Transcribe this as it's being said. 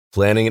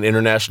Planning an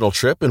international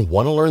trip and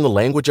want to learn the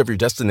language of your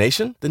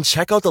destination? Then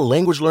check out the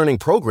language learning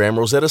program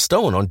Rosetta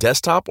Stone on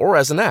desktop or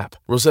as an app.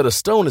 Rosetta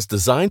Stone is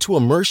designed to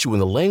immerse you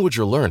in the language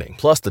you're learning.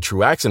 Plus, the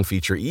True Accent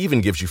feature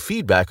even gives you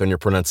feedback on your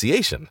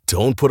pronunciation.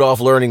 Don't put off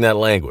learning that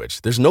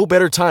language. There's no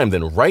better time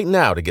than right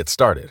now to get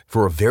started.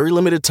 For a very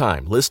limited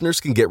time,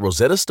 listeners can get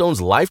Rosetta Stone's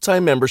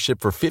lifetime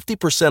membership for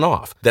 50%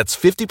 off. That's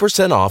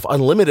 50% off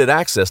unlimited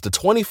access to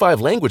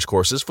 25 language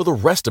courses for the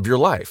rest of your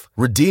life.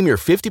 Redeem your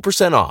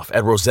 50% off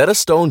at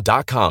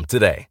rosettastone.com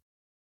today.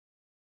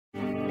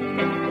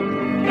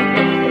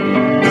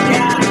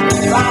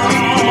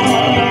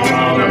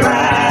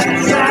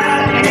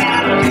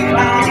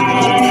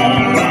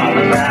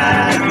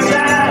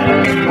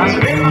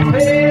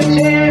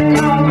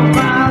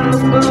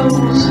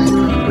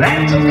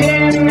 That's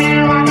okay,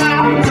 now I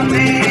got the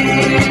man.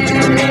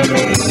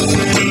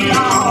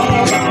 On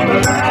the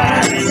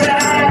right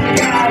side,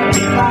 gotta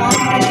be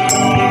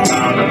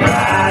on the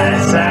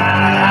right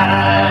side.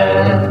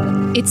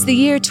 It's the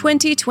year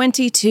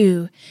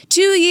 2022,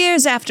 2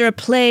 years after a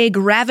plague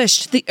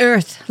ravished the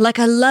earth like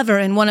a lover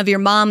in one of your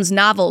mom's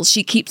novels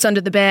she keeps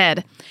under the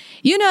bed.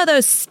 You know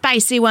those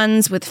spicy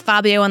ones with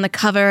Fabio on the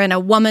cover and a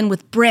woman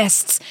with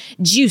breasts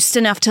juiced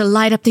enough to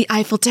light up the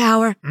Eiffel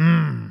Tower?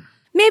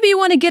 Maybe you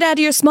want to get out of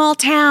your small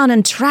town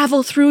and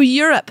travel through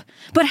Europe.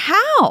 But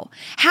how?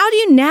 How do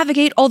you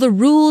navigate all the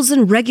rules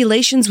and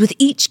regulations with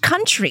each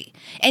country?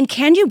 And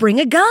can you bring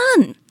a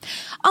gun?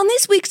 On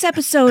this week's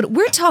episode,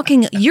 we're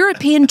talking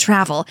European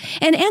travel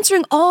and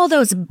answering all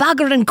those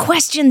buggerin'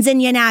 questions in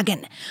your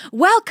noggin.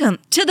 Welcome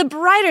to the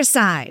brighter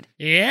side.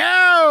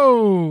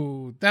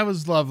 Yo! That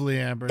was lovely,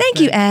 Amber. Thank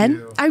you,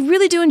 Ed. I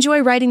really do enjoy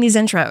writing these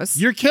intros.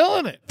 You're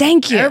killing it.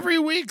 Thank you. Every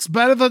week's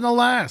better than the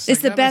last. It's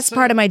the best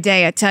part of my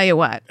day, I tell you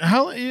what.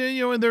 How,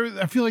 you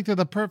know, I feel like they're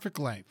the perfect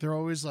length. They're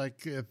always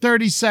like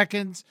 30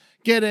 seconds,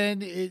 get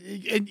in.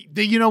 And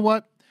you know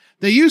what?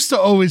 They used to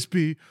always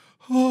be...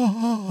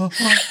 I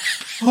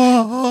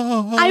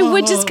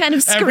would just kind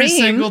of scream. Every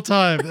single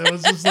time. It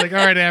was just like,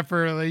 all right,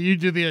 Amber, you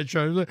do the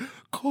intro. It was like,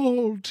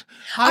 cold.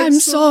 I'm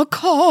so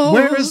cold.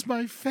 Where is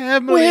my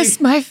family? Where's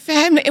my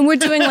family? And we're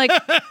doing like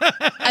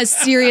a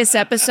serious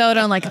episode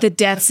on like the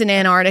deaths in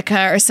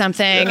Antarctica or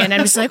something. And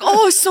I'm just like,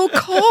 oh, it's so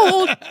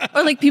cold.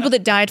 Or like people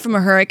that died from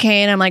a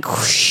hurricane. I'm like,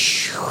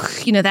 whoosh,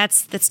 whoosh. You know,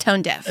 that's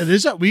tone deaf. And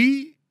this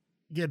we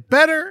get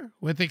better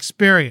with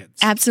experience.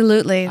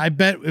 Absolutely. I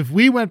bet if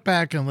we went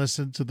back and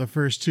listened to the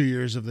first 2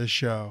 years of this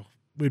show,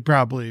 we'd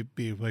probably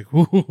be like,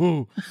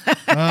 whoo.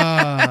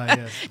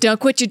 Yes. Don't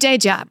quit your day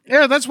job.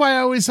 Yeah, that's why I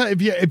always say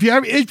if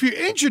you're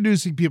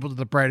introducing people to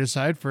the brighter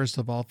side, first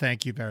of all,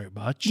 thank you very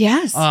much.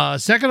 Yes.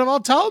 Second of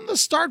all, tell them to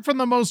start from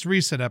the most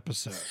recent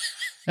episode.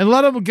 And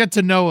let them get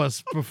to know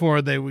us before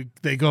they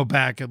go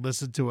back and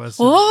listen to us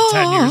 10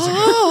 years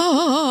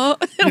ago.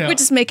 Yeah. We're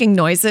just making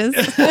noises.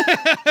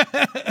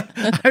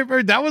 I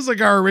heard that was like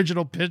our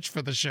original pitch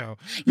for the show.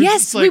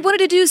 Yes, like, we wanted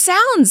to do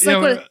sounds. Like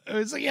know, it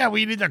was like, yeah,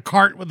 we need a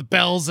cart with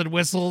bells and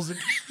whistles and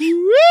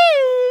woo!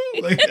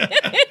 Like,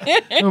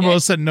 the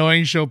most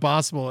annoying show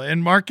possible.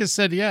 And Marcus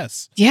said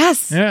yes.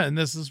 Yes. Yeah, and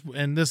this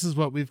is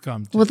what we've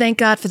come to. Well, thank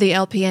God for the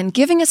LPN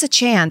giving us a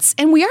chance.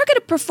 And we are going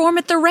to perform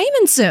at the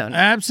Ryman soon.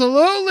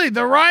 Absolutely.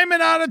 The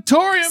Ryman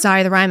Auditorium.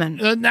 Sorry, the Ryman.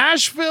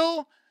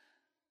 Nashville,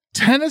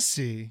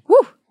 Tennessee.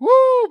 Woo.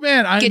 Woo,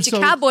 man. Get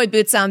your cowboy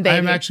boots on, baby.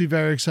 I'm actually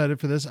very excited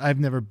for this. I've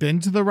never been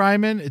to the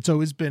Ryman. It's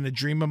always been a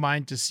dream of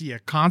mine to see a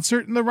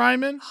concert in the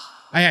Ryman.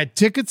 I had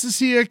tickets to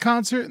see a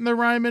concert in the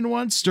Ryman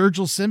once,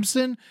 Sturgill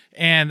Simpson,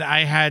 and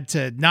I had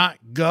to not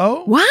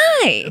go.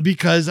 Why?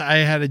 Because I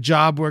had a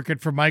job working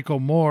for Michael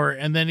Moore,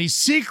 and then he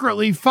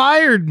secretly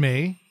fired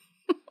me.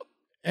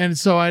 And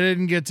so I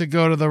didn't get to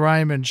go to the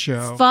Ryman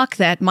show. Fuck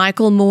that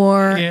Michael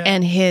Moore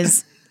and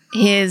his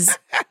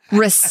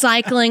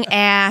recycling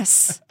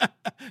ass.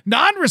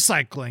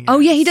 Non-recycling. Oh,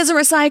 yeah, he doesn't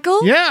recycle?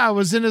 Yeah, I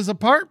was in his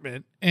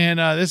apartment, and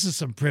this is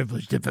some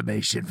privileged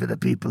information for the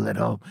people at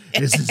home.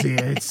 This is the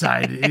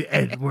inside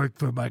and work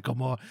for Michael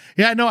Moore.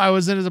 Yeah, no, I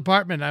was in his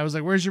apartment. I was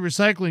like, where's your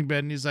recycling bin?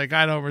 And he's like,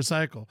 I don't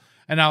recycle.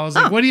 And I was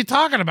like, what are you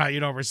talking about? You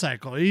don't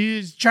recycle.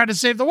 He's trying to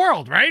save the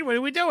world, right? What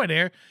are we doing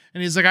here?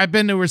 And he's like, I've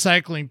been to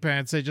recycling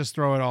plants. They just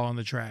throw it all in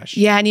the trash.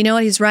 Yeah, and you know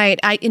what? He's right.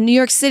 In New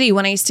York City,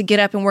 when I used to get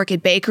up and work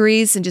at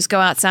bakeries and just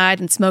go outside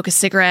and smoke a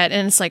cigarette,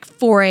 and it's like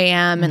 4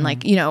 a.m. and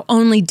like, you know,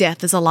 only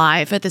death is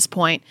alive at this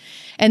point.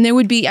 And I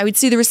would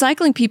see the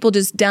recycling people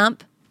just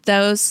dump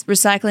those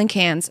recycling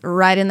cans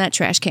right in that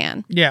trash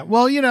can. Yeah,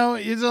 well, you know,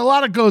 there's a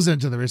lot that goes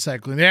into the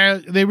recycling.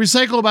 They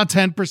recycle about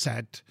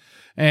 10%.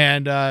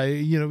 And,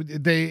 you know,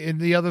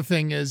 and the other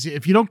thing is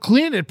if you don't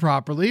clean it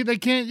properly, they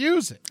can't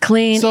use it.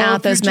 Clean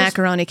out those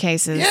macaroni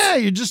cases. Yeah,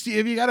 if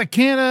you got a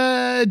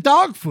can of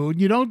dog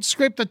food, you don't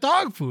scrape the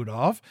dog food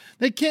off.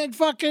 They can't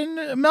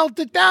fucking melt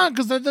it down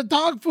because the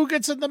dog food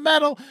gets in the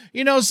metal,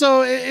 you know,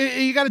 so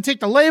you got to take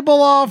the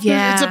label off.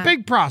 Yeah. It's a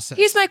big process.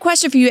 Here's my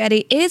question for you,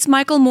 Eddie. Is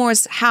Michael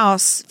Moore's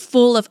house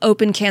full of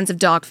open cans of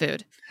dog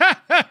food?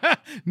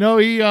 No,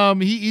 he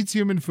eats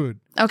human food.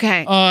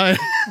 Okay.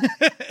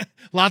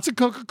 Lots of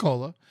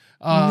Coca-Cola.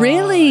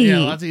 Really?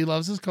 Yeah, he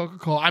loves his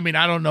Coca-Cola. I mean,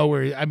 I don't know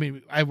where.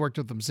 I worked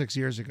with him 6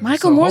 years ago.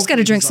 Michael so Moore's got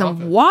to hopefully drink he's some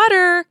off it.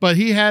 water. But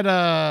he had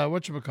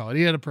whatchamacallit?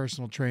 He had a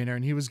personal trainer,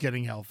 and he was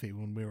getting healthy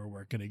when we were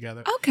working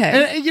together.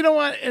 Okay. And you know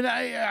what? And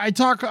I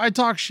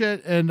talk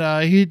shit, and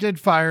he did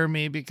fire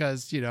me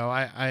because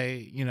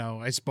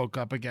I spoke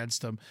up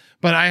against him.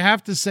 But I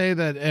have to say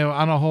that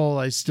on a whole,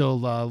 I still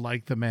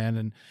like the man,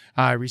 and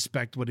I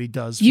respect what he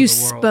does for You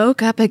the world.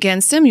 spoke up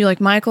against him? You're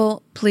like,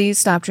 Michael, please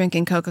stop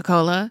drinking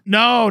Coca-Cola.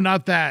 No,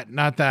 not that.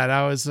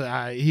 I was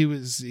he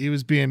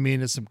was being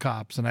mean to some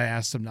cops, and I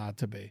asked him not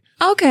to be.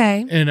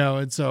 Okay.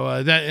 And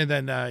so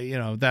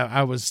that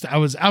I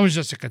was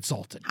just a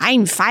consultant.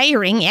 I'm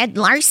firing Ed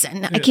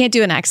Larson. I can't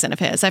do an accent of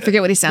his. I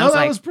forget what he sounds No,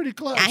 that like. was pretty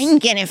close. I'm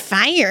gonna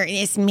fire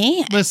this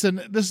man.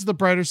 Listen, this is the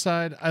brighter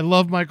side. I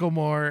love Michael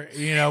Moore.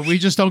 We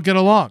just don't get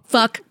along.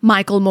 Fuck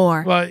Michael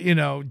Moore. But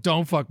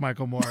don't fuck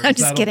Michael Moore. I'm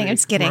just kidding. I'm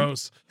just kidding.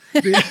 Gross.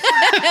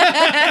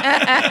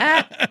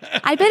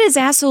 I bet his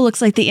asshole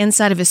looks like the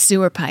inside of a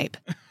sewer pipe.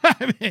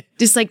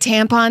 Just like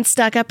tampons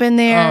stuck up in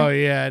there. Oh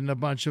yeah, and a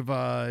bunch of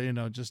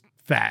just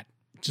fat.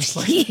 Just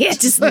like Yeah,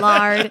 just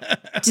lard,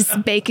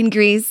 just bacon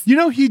grease.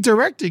 he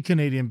directed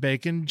Canadian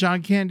Bacon,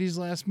 John Candy's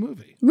last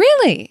movie.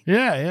 Really?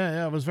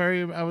 Yeah.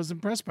 I was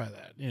impressed by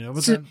that.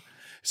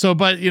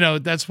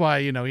 But that's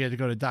why he had to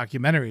go to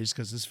documentaries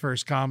because his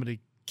first comedy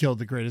killed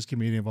the greatest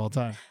comedian of all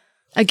time.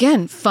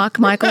 Again, fuck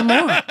Michael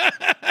Moore.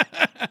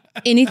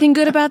 Anything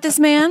good about this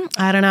man?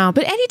 I don't know.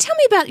 But Eddie, tell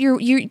me about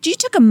you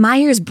took a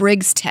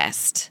Myers-Briggs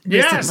test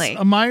recently. Yes,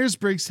 a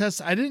Myers-Briggs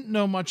test. I didn't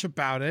know much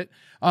about it.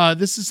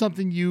 This is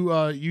something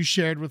you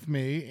shared with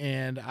me,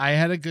 and I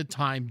had a good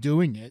time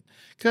doing it.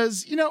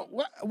 Because,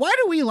 why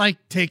do we like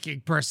taking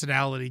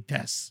personality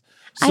tests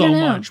I so don't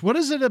know. much? What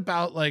is it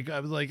about like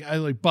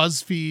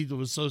BuzzFeed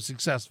was so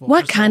successful?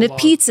 What for kind so of long?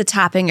 pizza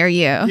topping are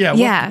you?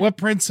 Yeah. What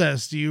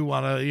princess do you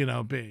want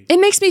to, be? It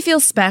makes me feel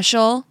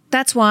special.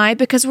 That's why,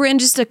 because we're in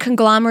just a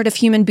conglomerate of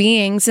human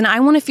beings, and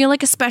I want to feel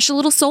like a special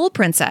little soul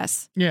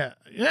princess. Yeah,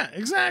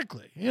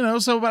 exactly.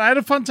 But I had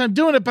a fun time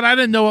doing it, but I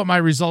didn't know what my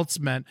results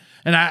meant.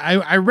 And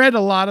I read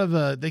a lot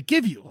of they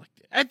give you,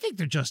 I think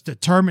they're just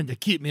determined to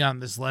keep me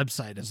on this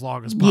website as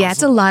long as possible. Yeah,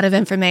 it's a lot of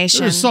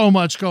information. There's so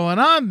much going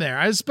on there.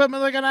 I spent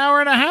like an hour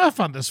and a half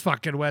on this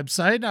fucking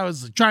website. I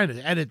was trying to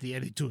edit the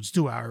Eddie Tunes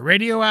 2-hour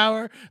radio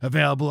hour,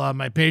 available on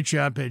my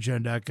Patreon,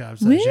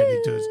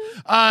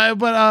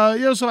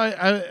 patreon.com/EddieTunes.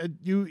 So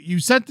you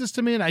sent this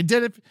to me and I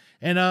did it.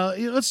 And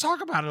let's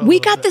talk about it. We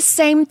got the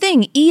same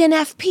thing,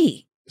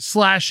 ENFP.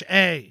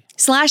 /A.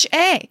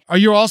 /A. Are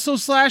you also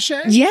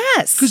 /A?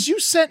 Yes. Because you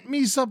sent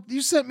me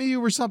you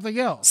were something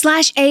else.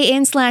 /A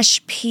and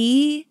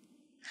 /P.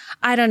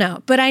 I don't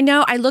know, but I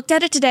know I looked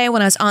at it today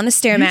when I was on the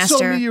Stairmaster. You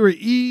told me you were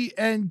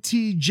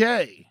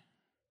ENTJ.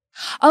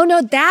 Oh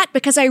no, that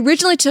because I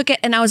originally took it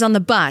and I was on the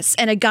bus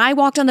and a guy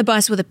walked on the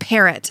bus with a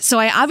parrot. So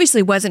I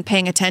obviously wasn't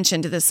paying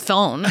attention to this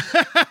phone.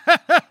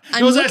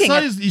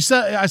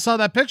 I saw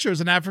that picture. It was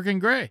an African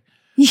gray.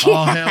 Yeah.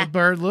 All hail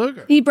Bird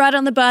Luger. He brought it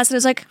on the bus and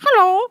was like,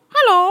 hello,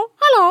 hello,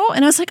 hello.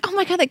 And I was like, oh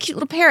my God, that cute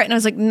little parrot. And I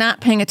was like,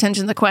 not paying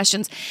attention to the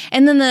questions.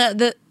 And then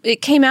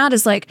it came out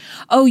as like,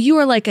 oh, you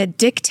are like a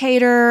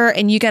dictator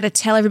and you got to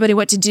tell everybody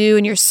what to do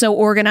and you're so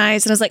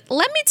organized. And I was like,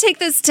 let me take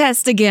this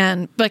test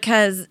again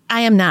because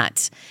I am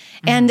not.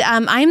 And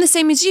I am the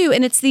same as you.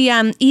 And it's the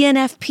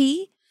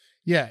ENFP.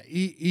 Yeah,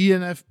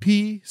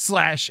 ENFP/A.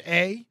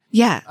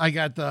 Yeah. I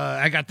got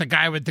the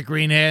guy with the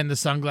green hair and the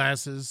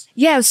sunglasses.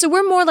 Yeah, so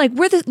we're more like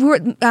we're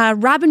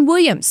Robin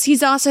Williams.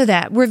 He's also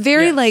that. We're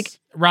very Yes. like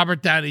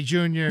Robert Downey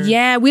Jr.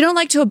 Yeah, we don't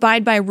like to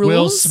abide by rules.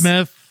 Will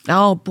Smith.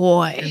 Oh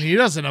boy. And he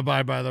doesn't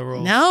abide by the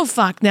rules. No,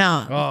 fuck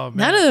no. Oh,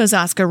 man. None of those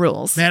Oscar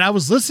rules. Man, I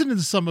was listening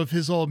to some of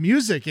his old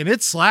music and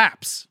it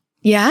slaps.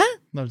 Yeah?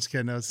 No, I'm just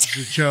kidding. No, it's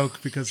just a joke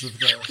because of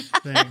the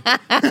thing.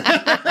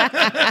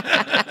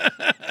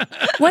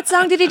 What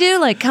song did he do?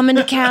 Like Coming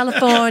to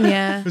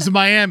California. It was in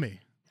Miami.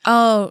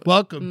 Oh.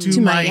 Welcome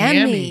to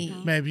Miami.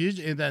 Miami.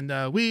 Maybe, and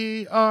then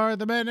We Are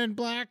the Men in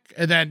Black.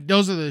 And then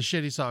those are the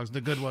shitty songs.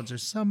 The good ones are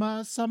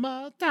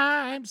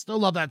Summertime. Still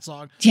love that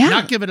song. Yeah.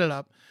 Not giving it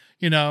up.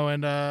 And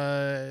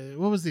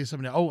what was the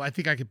something? Oh, I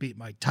Think I Could Beat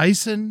Mike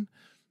Tyson.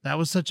 That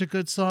was such a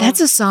good song.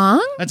 That's a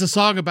song? That's a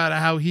song about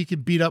how he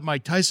could beat up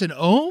Mike Tyson.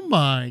 Oh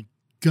my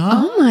God.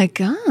 Oh my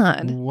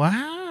God.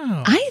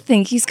 Wow. I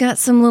think he's got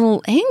some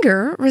little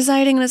anger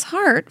residing in his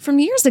heart from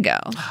years ago.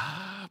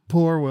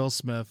 Poor Will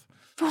Smith.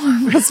 Poor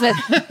Will Smith.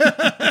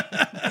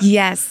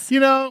 Yes.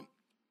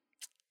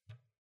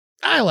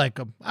 I like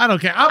him. I don't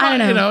care. I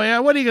don't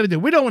know. What are you going to do?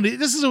 We don't want to.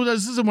 This is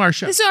our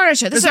show. This is our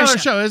show. This is our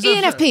show.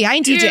 ENFP,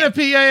 INTJ.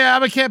 ENFP, yeah,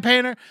 I'm a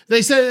campaigner.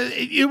 They said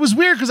it was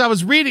weird because I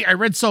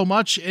read so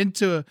much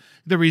into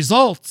the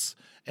results,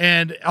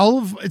 and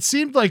it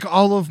seemed like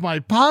all of my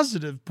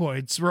positive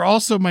points were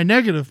also my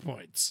negative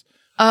points.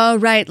 Oh,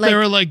 right. They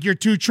were like, you're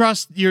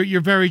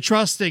very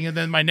trusting, and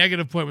then my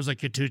negative point was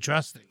like, you're too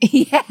trusting.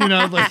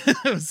 Yeah.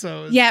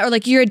 So yeah, or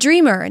like you're a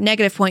dreamer.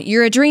 Negative point,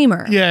 you're a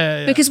dreamer.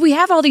 Yeah. Because we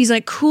have all these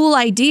like cool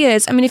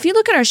ideas. I mean, if you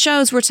look at our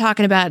shows, we're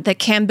talking about the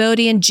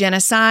Cambodian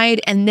genocide,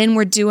 and then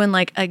we're doing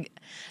like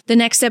The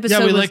next episode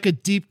Yeah, we was, like a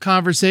deep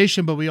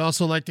conversation, but we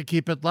also like to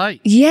keep it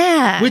light.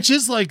 Yeah. Which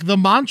is like the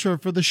mantra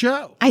for the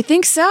show. I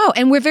think so.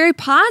 And we're very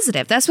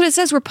positive. That's what it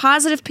says. We're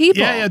positive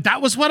people. Yeah,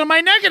 that was one of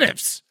my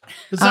negatives.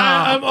 'Cause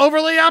I'm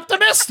overly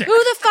optimistic. Who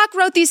the fuck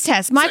wrote these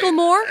tests? Michael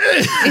Moore?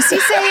 Is he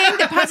saying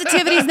that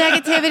positivity is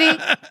negativity?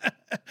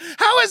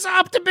 How is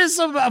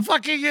optimism a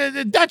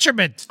fucking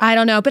detriment? I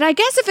don't know. But I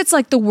guess if it's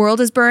like the world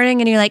is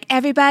burning and you're like,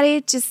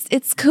 everybody just,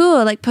 it's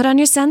cool. Like put on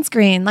your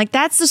sunscreen. Like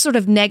that's the sort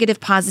of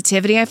negative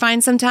positivity I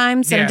find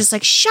sometimes. And I'm Yes. just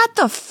like, shut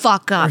the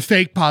fuck up. Or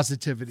fake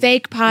positivity.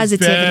 Fake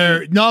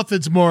positivity.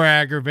 Nothing's more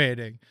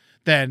aggravating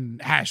than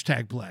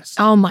 #blessed.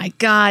 Oh my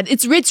God.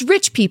 It's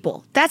rich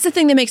people. That's the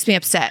thing that makes me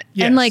upset.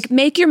 Yes. And like,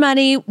 make your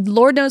money.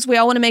 Lord knows we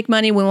all want to make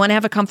money. We want to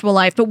have a comfortable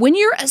life. But when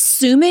you're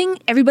assuming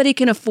everybody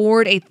can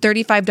afford a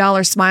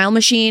 $35 smile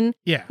machine,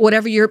 Yeah.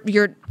 whatever you're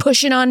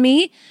pushing on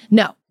me,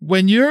 no.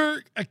 When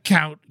your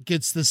account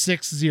gets the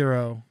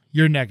 6-0,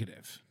 you're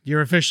negative.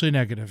 You're officially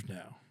negative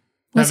now.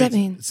 What does that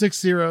mean? 6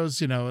 zeros,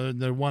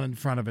 the one in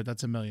front of it,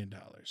 that's $1 million.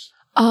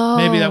 Oh.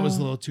 Maybe that was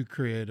a little too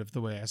creative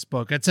the way I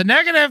spoke. It's a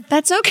negative.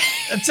 That's okay.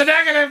 It's a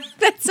negative.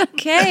 That's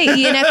okay.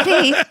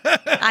 ENFP.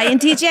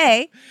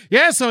 INTJ.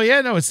 Yeah. So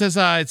it says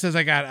I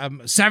got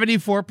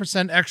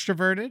 74%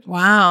 extroverted.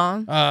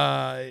 Wow.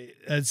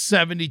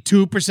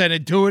 72%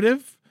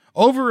 intuitive,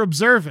 over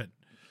observant.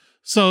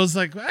 So it's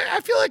like, I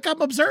feel like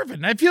I'm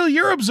observant. I feel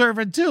you're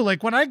observant too.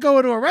 Like when I go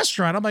into a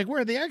restaurant, I'm like,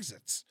 where are the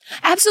exits?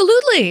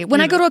 Absolutely. When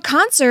I go to a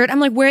concert, I'm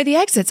like, where are the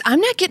exits? I'm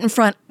not getting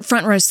front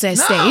row stage.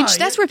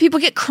 That's where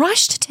people get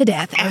crushed to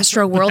death.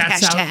 Astro World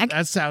hashtag.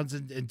 That sounds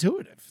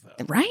intuitive,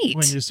 though. Right.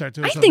 When you start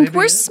to, I think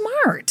we're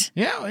smart.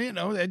 Yeah,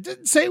 it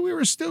didn't say we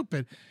were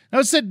stupid. No,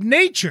 it said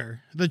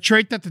nature, the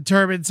trait that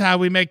determines how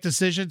we make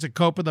decisions and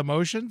cope with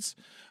emotions.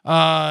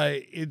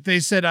 They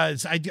said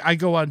I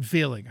go on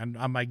feeling,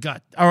 on my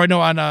gut, or no,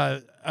 on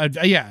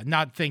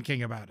not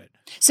thinking about it.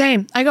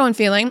 Same. I go on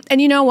feeling, and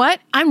you know what?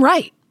 I'm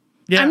right.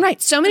 Yeah. I'm right.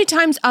 So many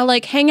times I'll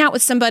like hang out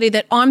with somebody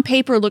that on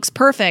paper looks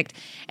perfect,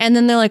 and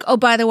then they're like, "Oh,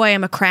 by the way,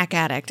 I'm a crack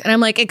addict," and I'm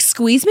like,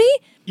 "Excuse me."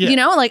 Yeah.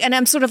 And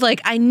I'm sort of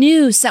like, I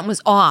knew something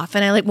was off,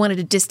 and I like wanted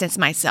to distance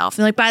myself.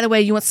 And like, by the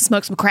way, you want to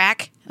smoke some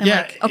crack? I'm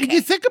like, okay. If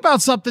you think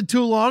about something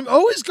too long,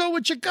 always go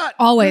with your gut.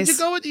 Always.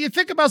 You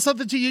think about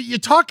something you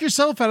talk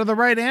yourself out of the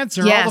right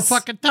answer all the Yes.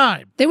 fucking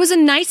time. There was a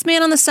nice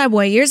man on the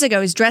subway years ago.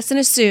 He's dressed in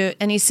a suit,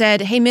 and he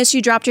said, "Hey, miss,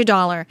 you dropped your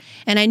 $1."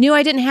 And I knew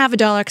I didn't have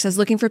 $1 because I was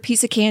looking for a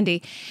piece of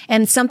candy.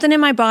 And something in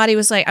my body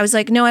was like, I was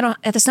like, "No, I don't.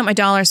 That's not my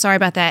 $1. Sorry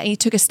about that." And he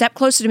took a step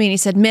closer to me, and he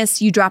said,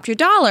 "Miss, you dropped your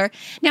 $1."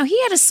 Now he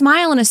had a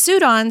smile and a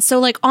suit on, so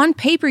like on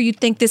paper,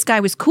 you'd think this guy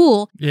was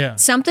cool. Yeah.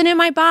 Something in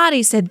my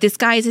body said, "This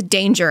guy is a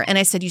danger." And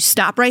I said, "You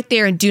stop right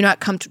there and do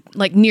not come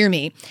near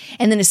me."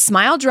 And then his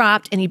smile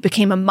dropped, and he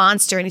became a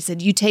monster. And he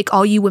said, "You take,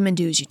 all you women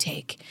do is you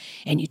take,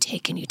 and you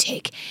take, and you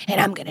take, and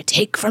I'm going to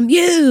take from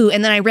you."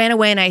 And then I ran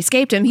away and I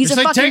escaped him. He's It's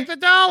a like, fucking... take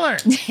the $1.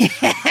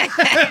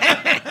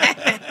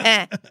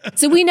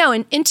 So we know,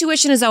 and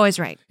intuition is always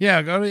right.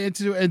 Yeah, go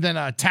into and then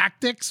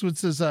tactics,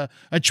 which is a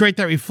trait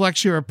that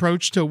reflects your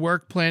approach to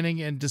work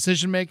planning and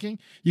decision making.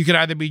 You could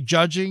either be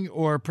judging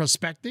or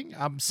prospecting.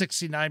 I'm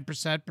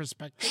 69%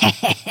 prospecting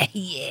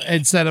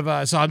instead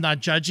of so I'm not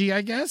judgy,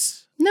 I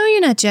guess. No,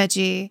 you're not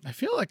judgy. I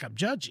feel like I'm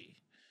judgy.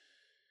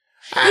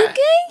 You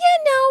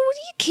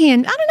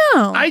can. I don't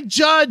know. I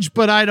judge,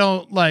 but I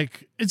don't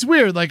like. It's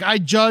weird. Like I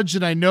judge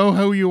and I know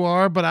who you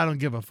are, but I don't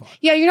give a fuck.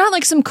 Yeah, you're not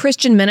like some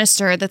Christian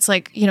minister that's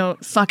like,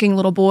 fucking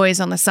little boys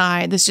on the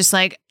side. That's just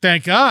like,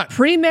 Thank God.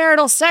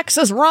 premarital sex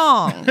is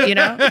wrong,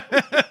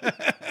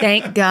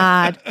 Thank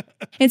God.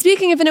 And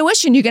speaking of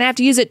intuition, you're going to have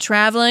to use it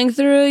traveling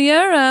through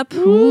Europe.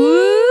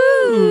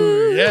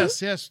 Woo!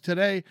 Yes.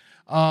 Today,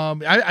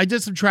 I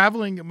did some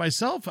traveling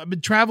myself. I've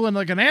been traveling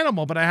like an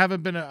animal, but I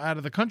haven't been out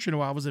of the country in a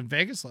while. I was in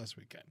Vegas last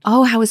weekend.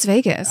 Oh, how was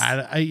Vegas?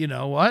 You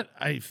know what?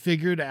 I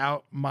figured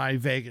out my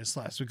Vegas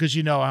last week because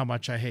you know how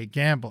much I hate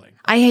gambling.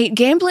 I hate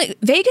gambling.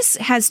 Vegas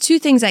has two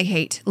things I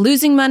hate: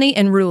 losing money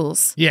and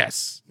rules.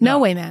 Yes. No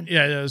way, man.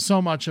 Yeah, there's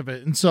so much of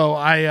it. And so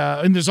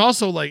and there's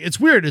also like, it's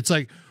weird. It's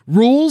like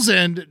rules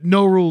and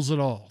no rules at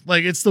all.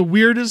 Like it's the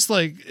weirdest,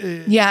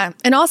 Yeah.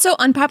 And also,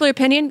 unpopular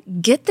opinion,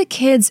 get the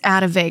kids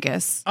out of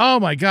Vegas. Oh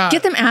my God.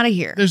 Get them out of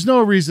here. There's no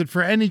reason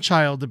for any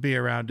child to be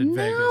around in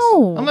Vegas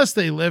unless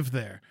they live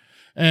there.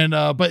 And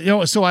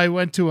but so I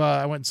went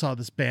and saw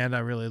this band I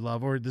really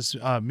love, or this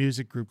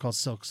music group called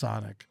Silk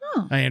Sonic.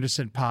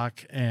 Anderson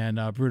 .Paak and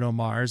Bruno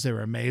Mars. They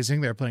were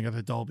amazing. They were playing at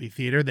the Dolby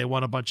Theater. They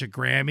won a bunch of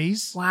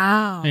Grammys.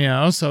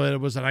 Wow. So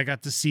it was, and I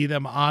got to see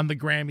them on the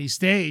Grammy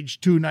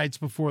stage 2 nights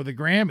before the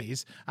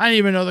Grammys. I didn't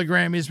even know the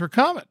Grammys were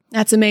coming.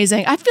 That's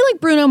amazing. I feel like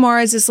Bruno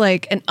Mars is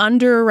like an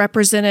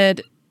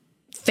underrepresented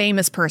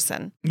famous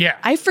person. Yeah.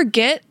 I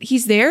forget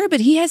he's there, but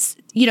he has,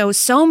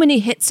 so many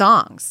hit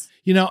songs.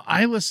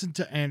 I listen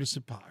to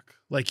Anderson .Paak.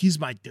 Like, he's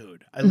my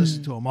dude. I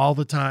listen to him all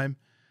the time.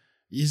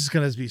 He's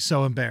going to be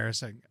so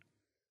embarrassing.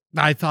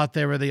 I thought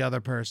they were the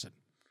other person.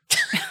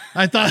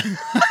 I thought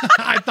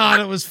I thought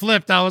it was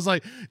flipped. I was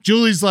like,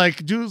 Julie's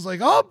like,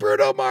 oh,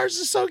 Bruno Mars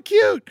is so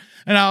cute.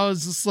 And I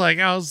was like,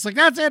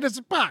 that's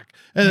Anderson .Paak.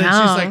 And then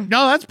she's like,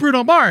 no, that's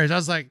Bruno Mars. I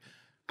was like,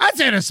 that's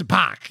Anderson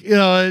 .Paak. You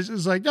know,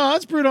 it's like, no,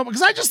 that's Bruno.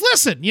 Because I just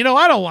listen. You know,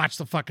 I don't watch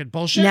the fucking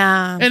bullshit.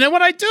 Nah. And then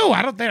when I do,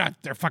 I don't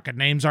think their fucking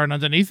names aren't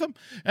underneath them.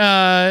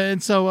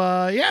 And so,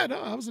 yeah, no,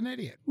 I was an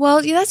idiot.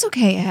 Well, yeah, that's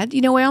okay, Ed.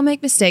 You know, we all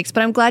make mistakes,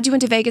 but I'm glad you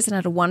went to Vegas and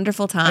had a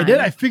wonderful time. I did.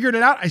 I figured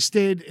it out. I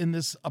stayed in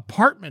this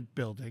apartment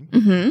building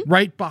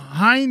right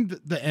behind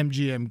the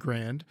MGM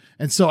Grand.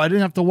 And so I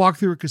didn't have to walk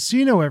through a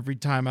casino every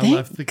time I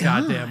left the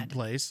goddamn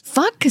place.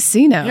 Fuck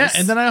casinos. Yeah,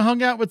 and then I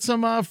hung out with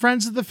some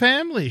friends of the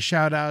family.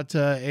 Shout out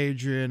to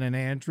Adrian and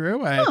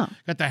Andrew. I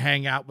got to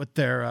hang out with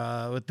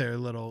their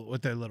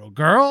little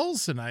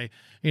girls, and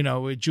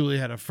Julie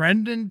had a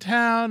friend in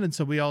town, and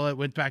so we all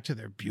went back to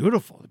their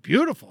beautiful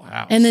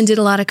house. And then did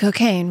a lot of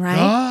cocaine, right?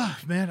 Oh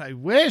man, I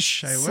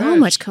wish. So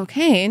much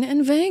cocaine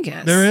in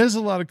Vegas. There is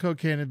a lot of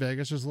cocaine in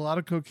Vegas. There's a lot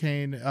of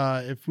cocaine.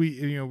 If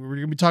we're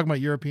gonna be talking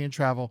about European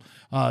travel,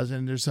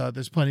 and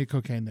there's plenty of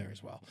cocaine there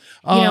as well.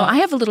 I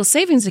have a little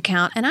savings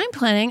account, and I'm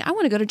planning. I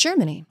want to go to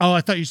Germany. Oh,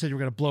 I thought you said you were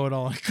gonna blow it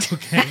all on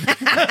cocaine.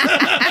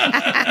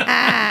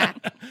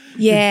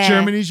 Yeah,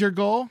 Germany's your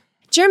goal.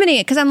 Germany,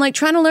 because I'm like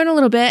trying to learn a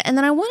little bit, and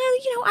then I want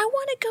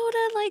to go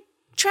to like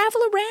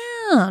travel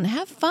around,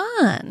 have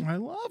fun. I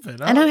love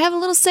it. And I have a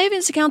little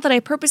savings account that I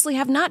purposely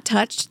have not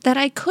touched that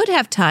I could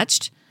have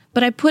touched,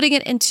 but I'm putting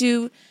it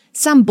into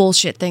some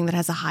bullshit thing that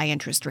has a high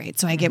interest rate,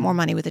 so I get more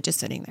money with it just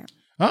sitting there.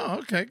 Oh,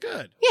 okay,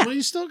 good. Yeah. Well,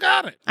 you still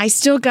got it. I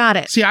still got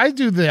it. See, I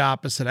do the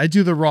opposite. I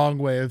do the wrong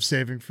way of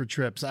saving for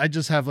trips. I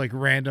just have like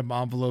random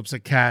envelopes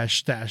of cash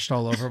stashed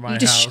all over my house. You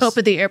just show up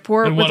at the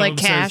airport with like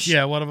cash.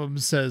 One of them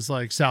says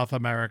like South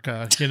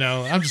America. You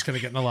know, I'm just going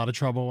to get in a lot of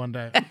trouble one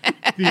day.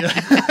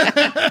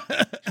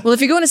 Well, if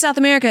you're going to South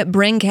America,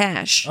 bring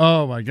cash.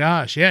 Oh my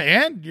gosh. Yeah.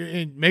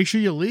 And make sure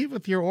you leave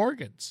with your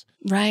organs.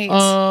 Right.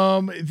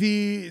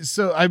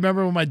 So I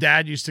remember when my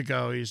dad used to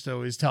go, he used to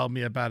always tell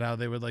me about how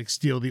they would like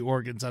steal the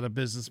organs out of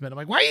businessmen. I'm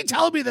like, why are you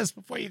telling me this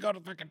before you go to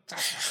fucking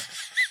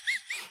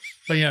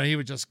But he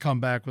would just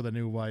come back with a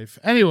new wife.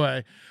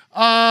 Anyway,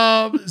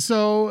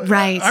 so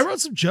right. I wrote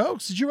some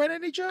jokes. Did you write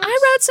any jokes? I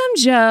wrote some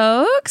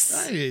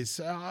jokes. Nice.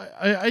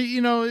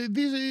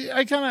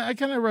 I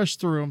kind of rushed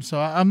through them, so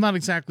I'm not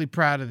exactly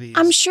proud of these.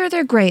 I'm sure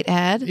they're great,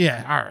 Ed.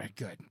 Yeah. All right.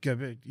 Good.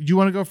 Do you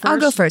want to go first? I'll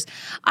go first.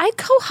 I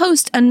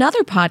co-host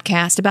another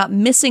podcast about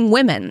missing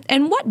women,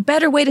 and what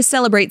better way to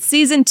celebrate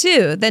season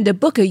 2 than to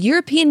book a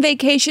European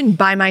vacation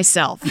by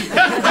myself?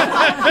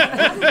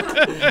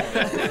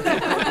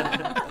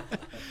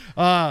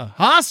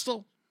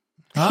 Hostel.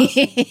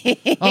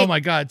 Oh my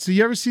God. So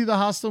you ever see the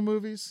Hostel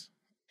movies?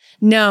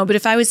 No, but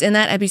if I was in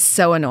that, I'd be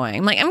so annoying.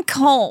 I'm like, I'm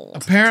cold.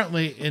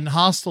 Apparently in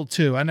Hostel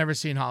 2, I never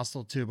seen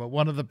Hostel 2, but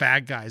one of the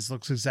bad guys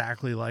looks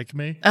exactly like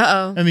me.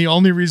 Uh-oh. And the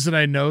only reason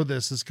I know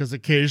this is because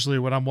occasionally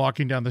when I'm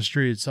walking down the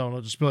street, someone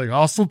will just be like,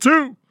 Hostel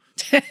 2.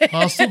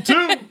 Hostel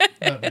 2.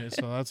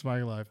 So that's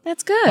my life.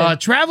 That's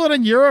good. Traveling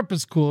in Europe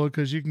is cool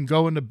because you can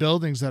go into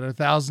buildings that are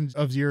thousands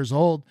of years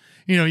old.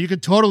 You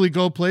could totally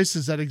go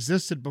places that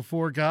existed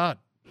before God.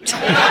 Just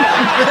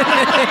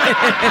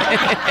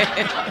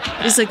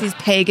like these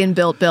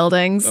pagan-built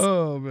buildings.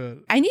 Oh,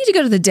 man. I need to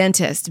go to the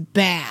dentist.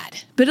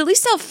 Bad. But at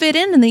least I'll fit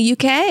in the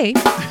UK.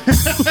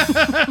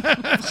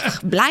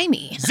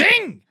 Blimey.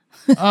 Zing!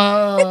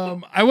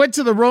 I went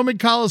to the Roman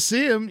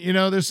Colosseum.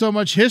 There's so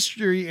much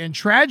history and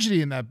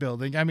tragedy in that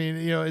building. I mean,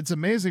 it's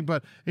amazing.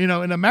 But, in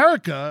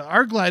America,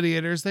 our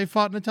gladiators, they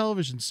fought in a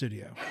television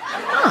studio.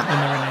 Huh. And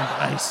they were named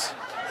Ice,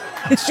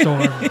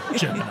 Storm,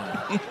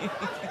 Gemini.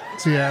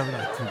 So, yeah,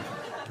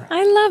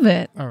 I love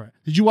it. All right.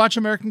 Did you watch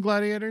American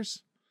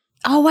Gladiators?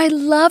 Oh, I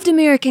loved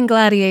American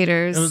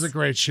Gladiators. It was a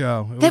great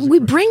show.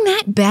 Bring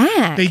that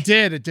back. They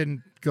did. It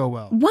didn't go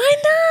well. Why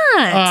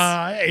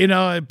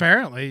not?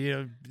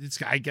 Apparently,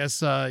 I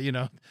guess,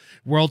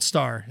 World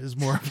Star is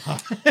more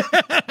about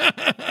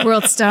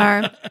World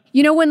Star.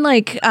 When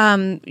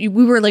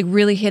we were like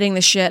really hitting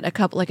the shit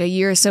a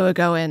year or so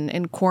ago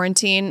in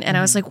quarantine, and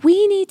I was like,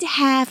 we need to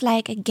have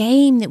like a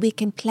game that we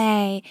can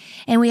play,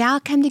 and we all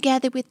come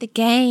together with the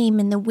game,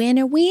 and the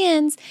winner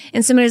wins.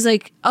 And somebody's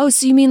like, oh,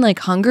 so you mean like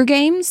Hunger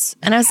Games?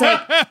 And I was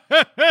like,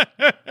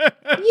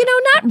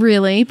 not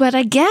really, but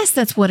I guess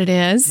that's what it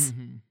is.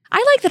 Mm-hmm.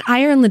 I like that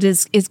Ireland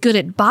is good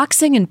at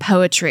boxing and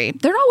poetry.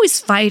 They're always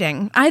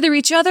fighting, either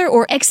each other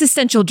or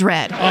existential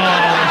dread. Oh,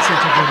 that's such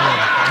a good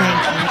word.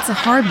 Thank you. It's a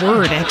hard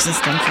word,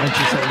 existential.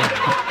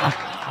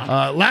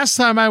 Last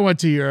time I went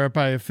to Europe,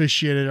 I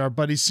officiated our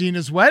buddy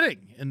Sina's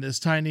wedding in this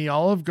tiny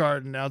olive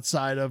garden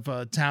outside of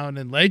town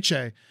in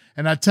Lecce.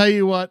 And I tell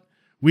you what,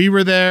 we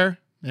were there,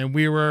 and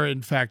we were,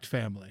 in fact,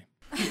 family.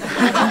 It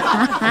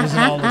was an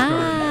olive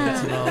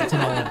garden. It's an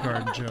olive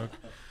garden joke.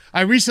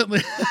 I recently...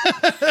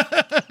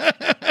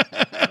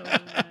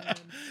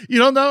 You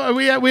don't know,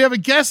 we have a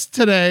guest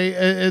today.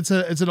 It's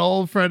an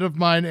old friend of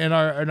mine and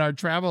our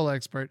travel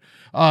expert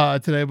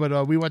today.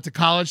 But we went to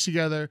college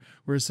together.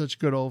 We're such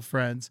good old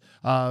friends.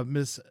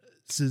 Miss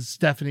This is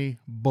Stephanie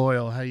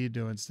Boyle. How you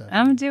doing, Stephanie?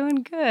 I'm doing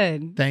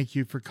good. Thank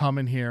you for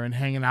coming here and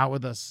hanging out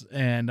with us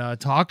and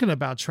talking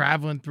about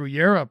traveling through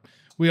Europe.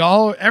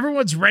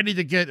 Everyone's ready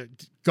to get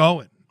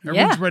going.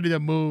 Everyone's ready to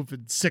move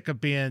and sick of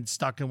being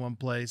stuck in one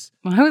place.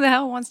 Well, who the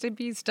hell wants to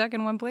be stuck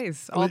in one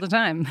place all the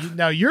time?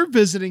 Now, you're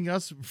visiting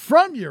us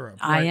from Europe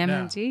I am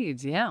now.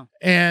 indeed, yeah.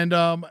 And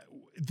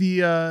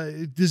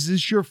is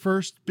this your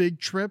first big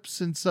trip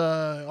since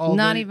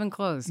Not even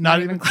close.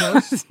 Not even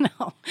close? No.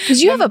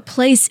 Because you have a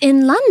place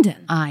in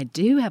London. I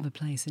do have a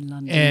place in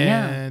London.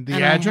 And the I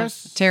have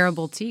address?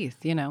 terrible teeth,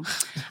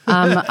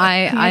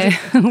 I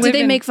Did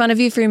they make fun of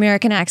you for your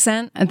American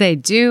accent? They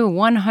do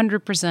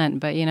 100%,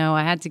 but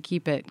I had to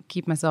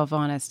keep myself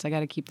honest. I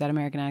got to keep that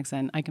American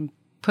accent. I can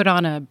put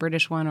on a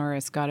British one or a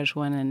Scottish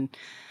one, and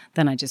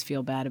then I just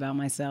feel bad about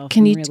myself.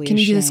 Can you really do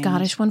the ashamed.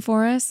 Scottish one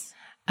for us?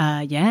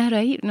 Yeah,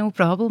 right. No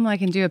problem. I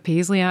can do a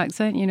Paisley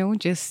accent,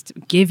 just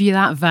give you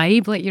that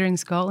vibe like you're in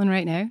Scotland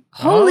right now.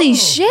 Holy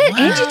shit. wow.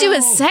 And you do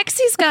a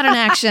sexy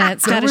Scottish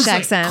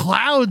accent.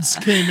 Clouds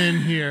came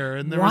in here,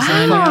 and there was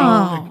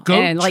Wow. a goat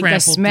And like the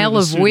trampled smell through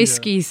of studio.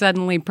 whiskey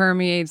suddenly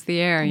permeates the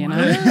air,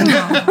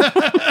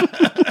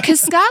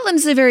 Because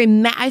Scotland's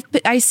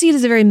I see it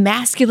as a very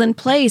masculine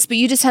place, but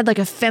you just had like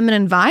a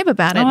feminine vibe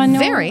about it. Oh, I know.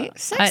 Very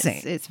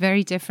sexy. It's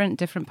very different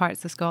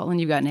parts of Scotland.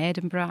 You've got an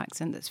Edinburgh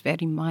accent that's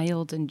very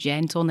mild and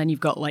gentle, and then you've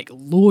got like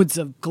loads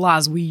of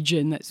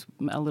Glaswegian that's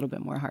a little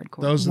bit more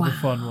hardcore. Those are the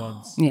fun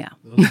ones. Yeah.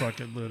 Those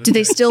fucking lunatics. Do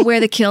they still wear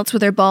the kilts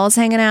with their balls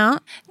hanging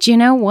out? Do you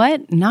know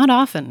what? Not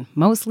often.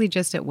 Mostly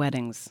just at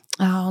weddings.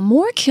 Oh,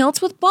 more kilts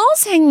with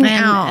balls hanging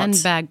out. And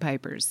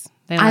bagpipers.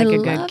 They I like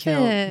a good love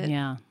kilt. it.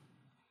 Yeah.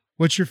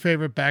 What's your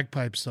favorite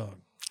bagpipe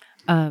song?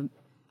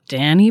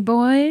 Danny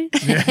Boy.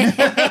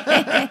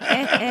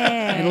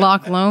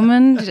 Loch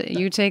Lomond.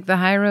 You take the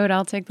high road,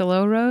 I'll take the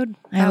low road.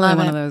 I love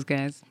one it. of those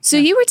guys. So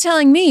you were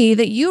telling me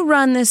that you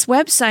run this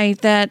website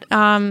that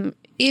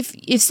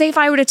if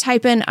I were to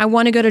type in, I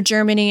want to go to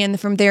Germany and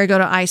from there go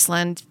to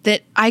Iceland,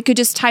 that I could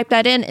just type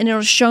that in and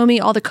it'll show me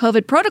all the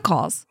COVID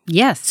protocols.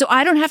 Yes. So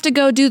I don't have to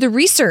go do the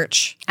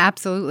research.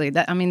 Absolutely.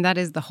 That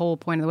is the whole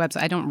point of the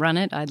website. I don't run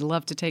it. I'd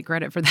love to take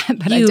credit for that,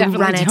 but You I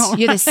definitely run it. don't.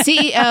 You're the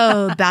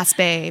CEO, Bass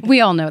Babe. We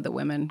all know that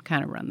women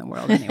kind of run the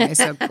world anyway,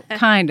 so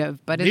kind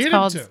of. But it's Need 'em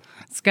called to.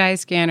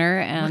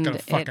 Skyscanner, I'm and not going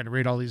to fucking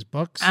read all these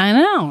books. I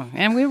know.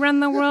 And we run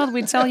the world.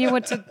 We tell you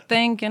what to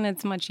think, and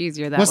it's much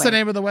easier that What's way. the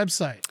name of the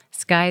website?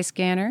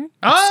 Skyscanner.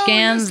 Oh,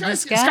 Scans yeah, the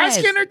skies.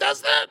 Skyscanner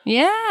does that?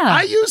 Yeah.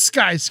 I use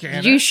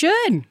Skyscanner. You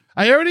should.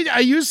 I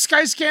used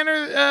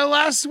Skyscanner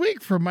last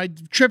week for my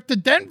trip to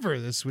Denver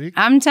this week.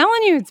 I'm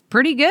telling you, it's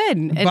pretty good.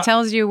 It But-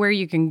 tells you where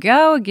you can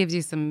go, it gives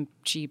you some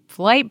cheap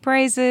flight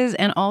prices,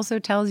 and also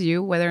tells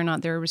you whether or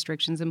not there are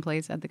restrictions in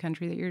place at the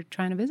country that you're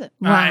trying to visit.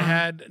 I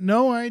had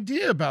no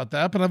idea about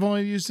that, but I've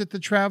only used it to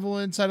travel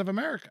inside of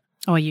America.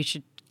 Oh, you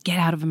should get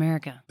out of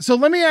America. So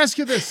let me ask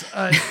you this.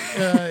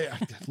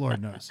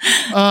 Lord knows.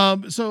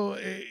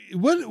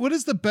 What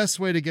is the best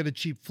way to get a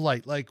cheap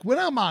flight? Like when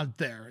I'm out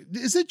there,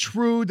 is it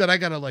true that I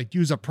got to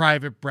use a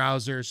private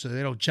browser so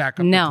they don't jack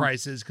up No. the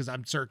prices because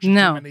I'm searching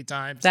too many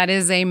times? That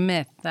is a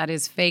myth. That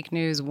is fake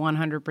news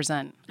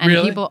 100%. And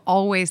Really? people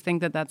always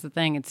think that that's the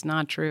thing. It's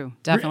not true.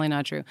 Definitely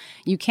not true.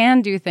 You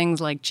can do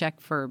things like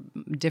check for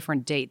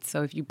different dates.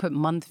 So if you put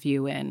month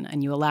view in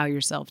and you allow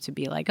yourself to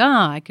be like,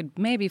 I could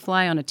maybe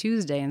fly on a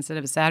Tuesday instead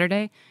of a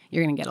Saturday,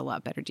 you're going to get a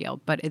lot better deal.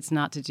 But it's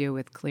not to do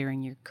with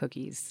clearing your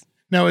cookies.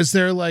 Now, is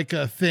there like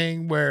a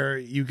thing where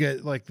you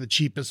get like the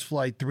cheapest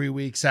flight 3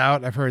 weeks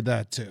out? I've heard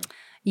that too.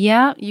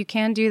 Yeah, you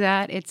can do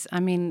that.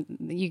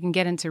 You can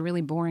get into really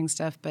boring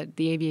stuff, but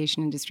the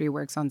aviation industry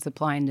works on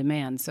supply and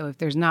demand. So if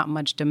there's not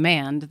much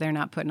demand, they're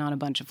not putting on a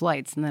bunch of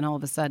flights. And then all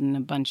of a sudden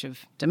a bunch of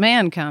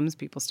demand comes,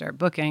 people start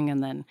booking,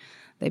 and then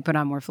they put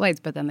on more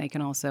flights, but then they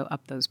can also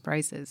up those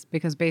prices.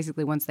 Because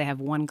basically once they have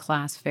one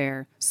class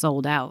fare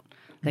sold out,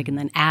 they can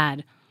then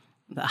add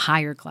the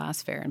higher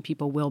class fare, and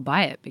people will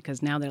buy it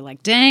because now they're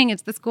like, dang,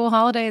 it's the school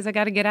holidays. I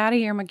got to get out of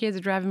here. My kids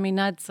are driving me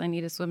nuts. I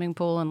need a swimming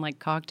pool and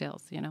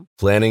cocktails,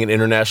 Planning an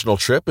international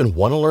trip and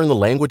want to learn the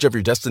language of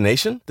your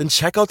destination? Then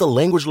check out the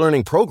language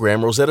learning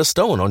program Rosetta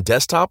Stone on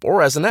desktop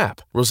or as an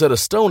app. Rosetta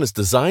Stone is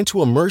designed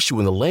to immerse you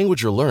in the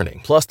language you're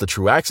learning. Plus, the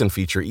True Accent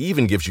feature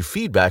even gives you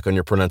feedback on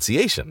your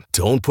pronunciation.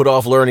 Don't put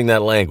off learning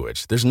that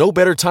language. There's no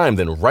better time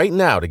than right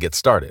now to get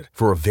started.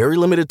 For a very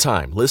limited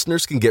time,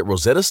 listeners can get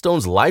Rosetta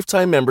Stone's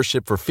lifetime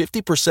membership for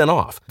 50%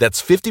 off. That's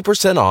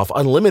 50% off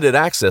unlimited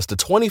access to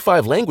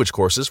 25 language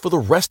courses for the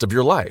rest of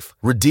your life.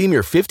 Redeem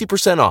your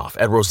 50% off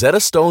at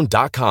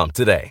rosettastone.com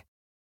today.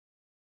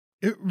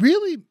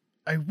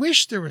 I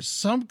wish there was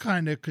some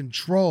kind of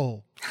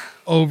control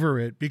over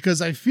it,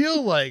 because I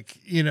feel like,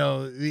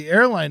 the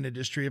airline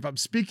industry, if I'm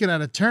speaking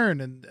out of turn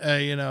and,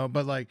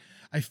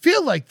 I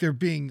feel like they're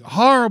being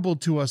horrible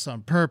to us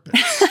on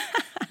purpose.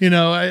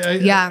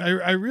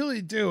 I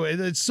really do.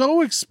 It's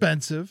so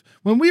expensive.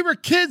 When we were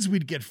kids,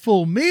 we'd get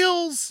full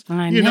meals.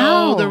 I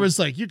know. There was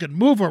like, you could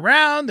move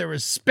around. There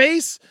was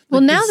space.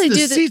 Well, now they the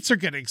do seats are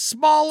getting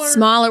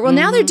smaller. Well,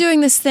 now they're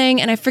doing this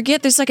thing, and I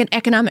forget there's like an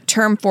economic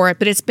term for it,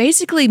 but it's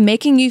basically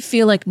making you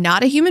feel like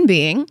not a human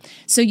being.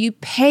 So you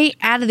pay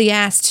out of the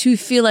ass to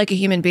feel like a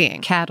human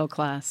being. Cattle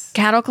class.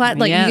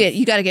 Like Yes.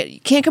 you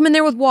can't come in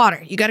there with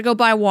water. You got to go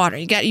buy water.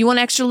 You want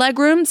extra leg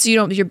room so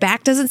your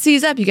back doesn't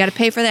seize up. You got to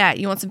pay for that.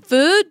 You want some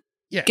food?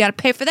 Yeah. You got to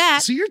pay for that.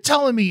 So you're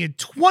telling me in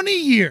 20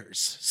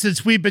 years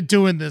since we've been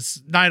doing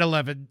this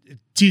 9/11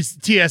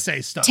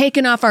 TSA stuff,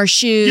 Taking off our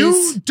shoes.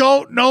 you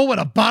don't know what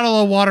a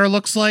bottle of water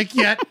looks like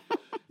yet?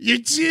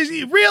 you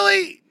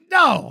really?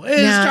 No.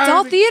 It's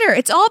all theater.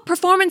 It's all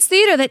performance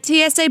theater, that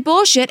TSA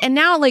bullshit. And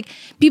now, like,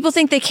 people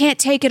think they can't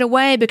take it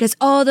away because,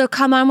 they'll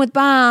come on with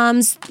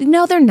bombs.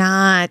 No, they're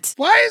not.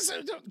 Why is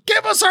it?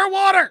 Give us our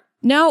water.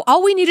 No,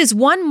 all we need is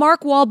one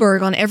Mark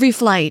Wahlberg on every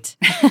flight.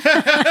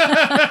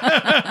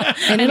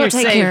 And it'll you're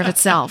take safe. care of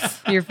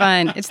itself. You're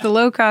fine. It's the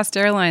low-cost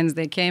airlines.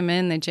 They came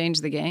in, they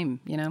changed the game,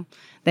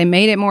 They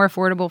made it more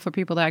affordable for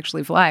people to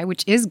actually fly,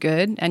 which is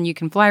good. And you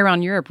can fly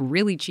around Europe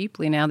really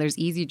cheaply now. There's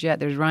EasyJet,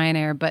 there's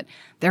Ryanair, but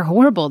they're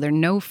horrible. They're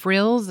no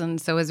frills.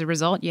 And so as a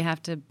result, you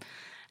have to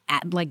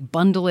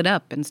bundle it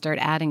up and start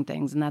adding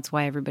things. And that's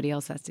why everybody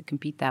else has to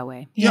compete that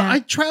way. Yeah, I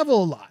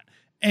travel a lot.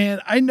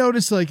 And I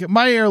noticed like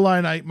my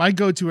airline, my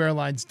go-to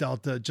airline's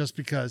Delta just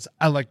because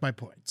I like my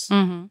points.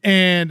 Mm-hmm.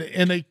 And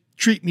they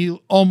treat me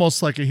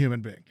almost like a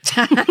human being.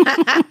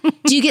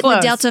 Do you get the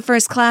Delta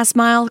First Class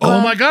Mile Club?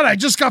 Oh my God, I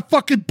just got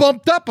fucking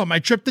bumped up on my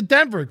trip to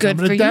Denver. Good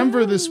Coming for to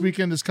Denver you. this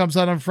weekend. This comes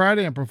out on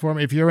Friday. I'm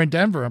performing. If you're in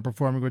Denver, I'm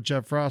performing with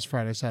Jeff Frost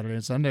Friday, Saturday,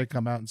 and Sunday.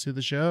 Come out and see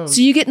the show. So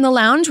you get in the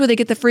lounge where they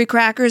get the free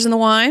crackers and the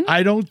wine?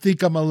 I don't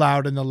think I'm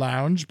allowed in the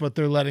lounge, but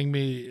they're letting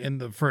me in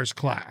the first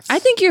class. I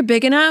think you're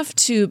big enough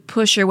to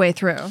push your way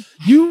through.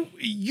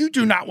 You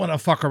do not want to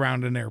fuck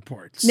around in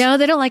airports. No,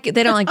 they don't like it.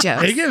 They don't like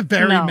jokes. They get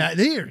very mad.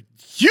 They are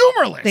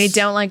humorless. They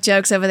don't like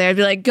jokes over there. I'd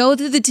be like, go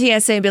through the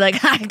TSA and be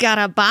like, I got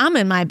a bomb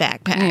in my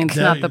backpack. It's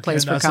not the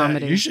place for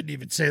comedy. You shouldn't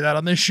even say that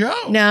on this show.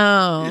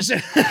 No.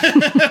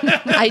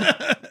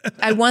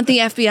 I want the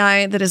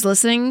FBI that is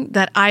listening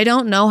that I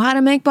don't know how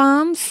to make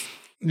bombs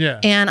Yeah.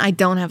 and I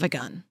don't have a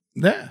gun.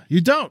 Yeah,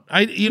 you don't.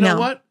 You know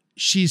what?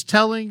 She's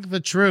telling the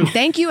truth.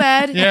 Thank you,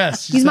 Ed.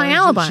 Yes. He's my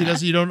alibi.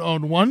 You don't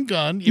own one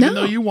gun, even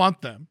though you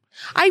want them.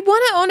 I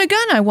want to own a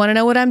gun. I want to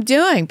know what I'm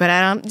doing, but I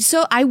don't.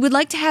 So I would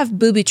like to have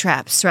booby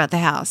traps throughout the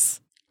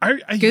house.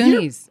 I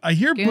Goonies.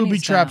 hear Goonies booby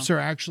style. traps are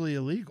actually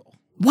illegal.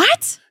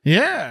 What?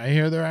 Yeah, I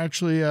hear they're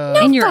actually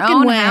In your fucking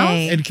own way.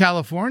 house? in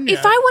California.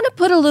 If I want to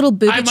put a little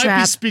booby I might be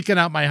trap, speaking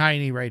out my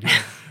hiney right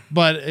here.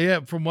 But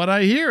yeah, from what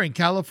I hear in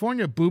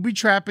California, booby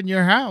trap in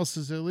your house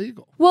is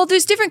illegal. well,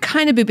 there's different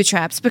kind of booby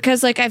traps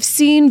because, like, I've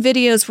seen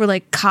videos where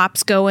like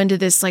cops go into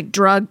this like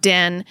drug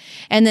den,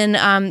 and then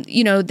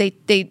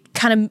they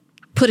kind of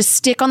put a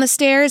stick on the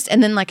stairs,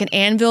 and then like an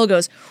anvil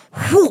goes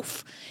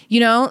whoof.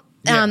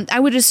 I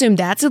would assume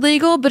that's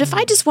illegal. But if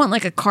I just want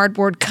like a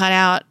cardboard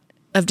cutout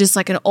of just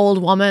like an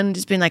old woman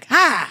just being like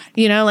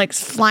like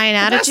flying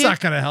out at That's you,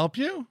 not going to help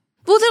you.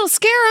 well, that'll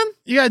scare them.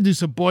 You got to do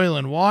some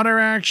boiling water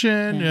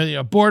action.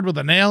 You're bored with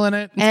a nail in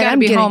it. It's got to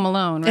be Home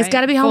Alone, right? It's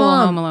got to be Home Full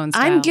Alone. Home Alone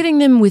style. I'm getting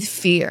them with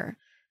fear,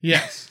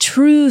 Yes.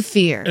 true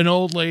fear. An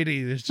old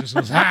lady that just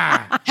goes,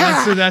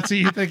 That's what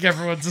you think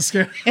everyone's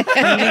scared. It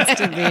needs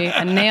to be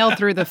a nail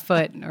through the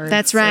foot. Or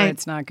That's right.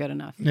 It's not good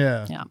enough.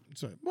 Yeah. Yeah.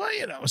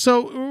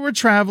 So we're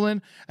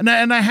traveling. And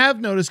I have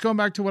noticed, going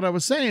back to what I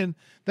was saying,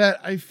 that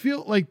I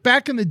feel like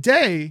back in the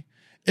day,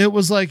 it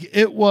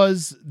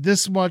was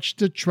this much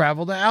to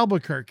travel to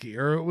Albuquerque,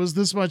 or it was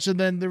this much. And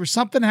then there was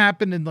something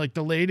happened in like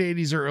the late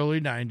 80s or early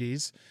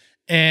 90s.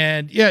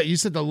 And yeah, you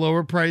said the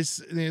lower price,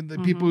 the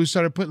people who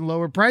started putting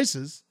lower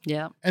prices.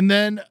 Yeah. And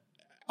then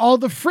all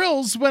the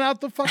frills went out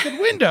the fucking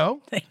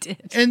window. They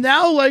did. And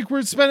now, like,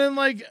 we're spending,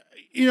 like,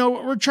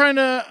 we're trying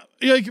to,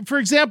 like, for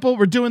example,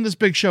 we're doing this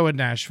big show in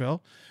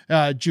Nashville,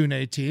 June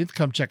 18th.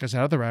 Come check us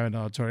out at the Ryman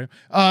Auditorium.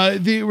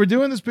 We're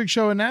doing this big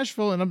show in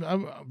Nashville, and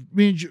I'm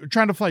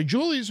trying to fly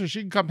Julie so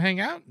she can come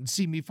hang out and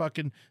see me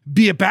fucking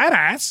be a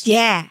badass.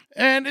 Yeah.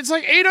 And it's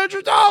like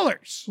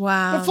 $800.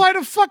 Wow. To fly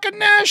to fucking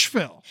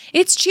Nashville.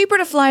 It's cheaper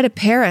to fly to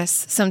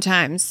Paris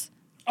sometimes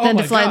than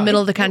to my fly in God. the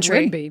middle of the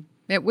country.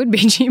 It would be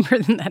cheaper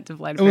than that to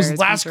fly to It was Paris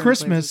last from certain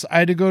Christmas. places. I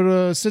had to go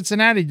to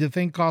Cincinnati. The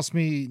thing cost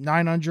me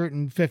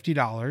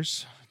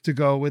 $950 to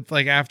go with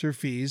like after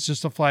fees,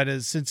 just to fly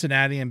to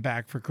Cincinnati and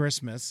back for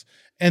Christmas.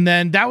 And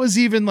then that was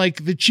even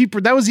like the cheaper.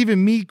 That was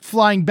even me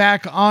flying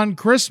back on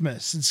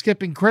Christmas and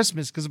skipping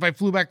Christmas, because if I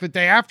flew back the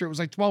day after, it was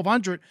like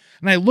 $1,200.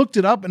 And I looked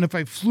it up, and if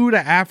I flew to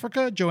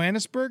Africa,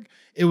 Johannesburg,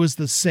 it was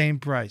the same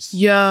price.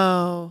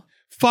 Yo.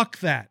 Fuck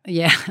that.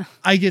 Yeah.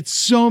 I get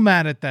so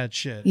mad at that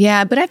shit.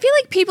 Yeah, but I feel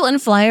like people in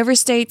flyover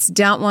states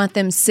don't want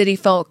them city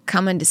folk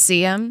coming to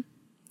see them.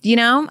 You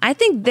know, I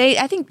think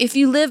if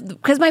you live,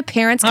 because my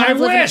parents kind of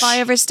live in a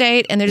flyover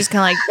state, and they're just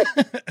kind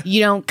of like,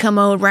 you don't come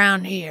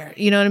around here.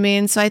 You know what I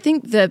mean? So I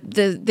think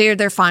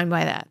they're fine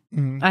by that.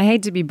 I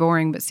hate to be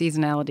boring, but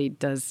seasonality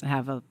does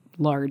have a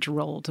large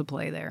role to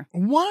play there.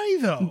 Why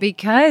though?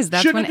 Because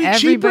that's Shouldn't when it be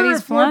cheaper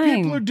everybody's if more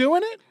flying. people are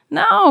doing it?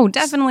 No,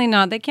 definitely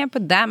not. They can't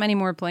put that many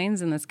more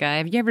planes in the sky.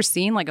 Have you ever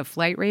seen like a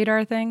flight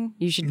radar thing?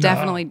 You should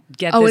definitely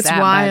get this it's app,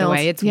 by the wild.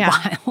 way. It's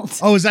Yeah. wild.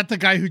 Oh, is that the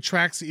guy who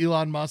tracks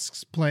Elon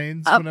Musk's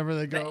planes whenever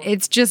they go?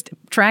 It's just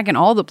tracking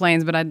all the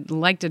planes, but I'd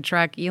like to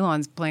track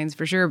Elon's planes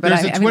for sure. But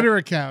There's I a mean, Twitter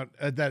account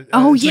that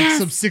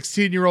yes. like some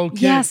 16-year-old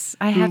kid Yes,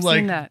 I have who like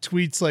seen that.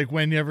 tweets like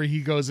whenever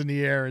he goes in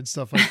the air and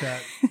stuff like that.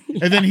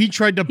 And then he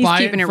tried to buy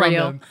it keeping it from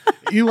real. him.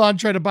 Elon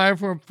tried to buy it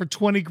for him for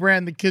 20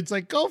 grand. The kid's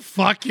like, go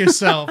fuck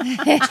yourself.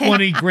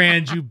 20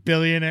 grand, you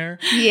billionaire.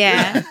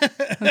 Yeah.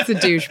 that's a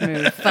douche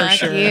move. For Fuck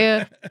sure.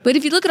 you. But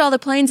if you look at all the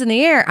planes in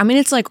the air, I mean,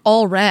 it's like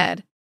all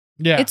red.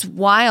 Yeah. It's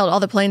wild, all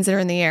the planes that are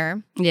in the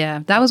air.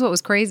 Yeah, that was what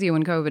was crazy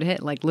when COVID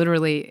hit. Like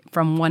literally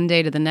from one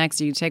day to the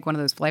next, you take one of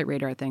those flight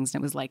radar things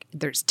and it was like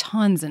there's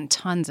tons and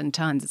tons and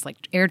tons. It's like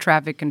air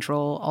traffic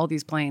control, all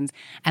these planes.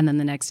 And then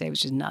the next day was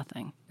just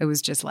nothing. It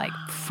was just like,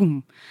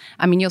 boom.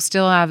 I mean, you'll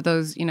still have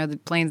those, the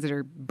planes that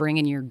are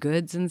bringing your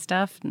goods and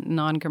stuff,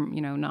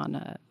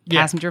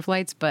 non-passenger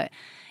flights, but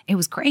it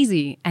was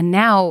crazy. And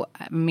now,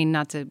 I mean,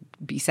 not to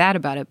be sad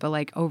about it, but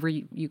like over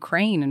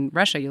Ukraine and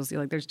Russia, you'll see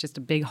like there's just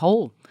a big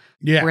hole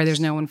where there's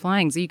no one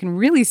flying. So you can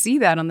really see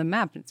that on the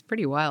map. It's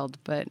pretty wild.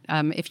 But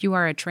if you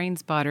are a train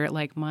spotter,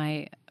 like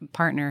my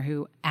partner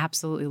who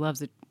absolutely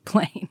loves a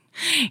plane,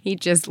 he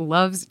just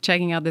loves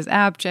checking out this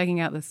app, checking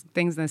out the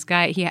things in the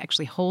sky. He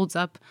actually holds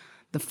up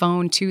the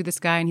phone to the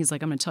sky and he's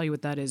like, I'm going to tell you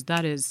what that is.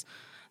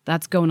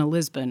 That's going to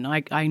Lisbon.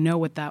 I know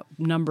what that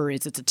number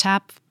is. It's a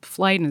TAP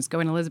flight and it's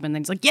going to Lisbon. And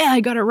then he's like, yeah, I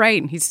got it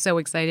right. And he's so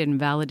excited and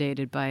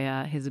validated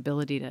by his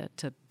ability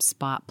to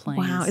spot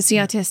planes. Wow. Is he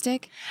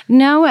autistic?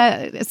 No,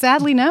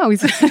 sadly, no.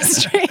 He's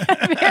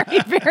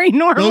very, very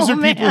normal. Those are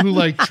man. people who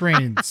like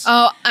trains.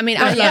 Oh, I mean,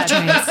 I love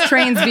trains.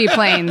 Trains be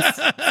planes.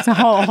 It's a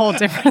whole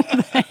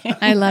different thing.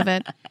 I love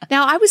it.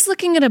 Now, I was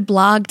looking at a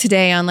blog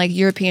today on like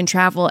European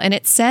travel, and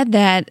it said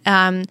that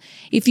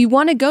if you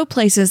want to go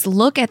places,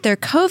 look at their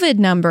COVID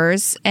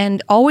numbers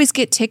and always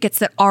get tickets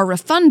that are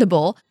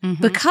refundable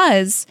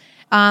because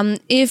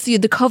if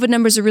the COVID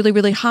numbers are really,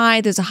 really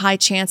high, there's a high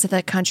chance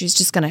that country's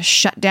just going to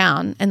shut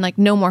down and like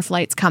no more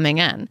flights coming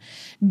in.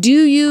 Do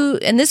you,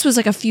 and this was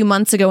like a few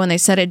months ago when they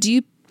said it, do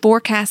you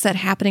forecast that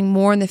happening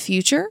more in the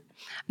future?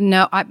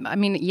 No, I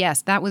mean,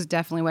 yes, that was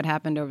definitely what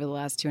happened over the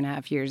last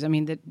 2.5 years. I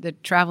mean, the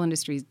travel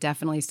industry has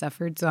definitely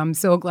suffered. So I'm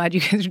so glad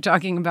you guys are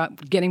talking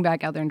about getting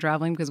back out there and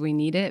traveling because we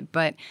need it.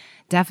 But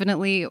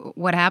definitely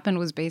what happened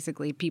was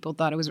basically people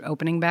thought it was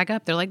opening back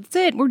up. They're like, that's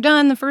it, we're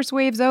done. The first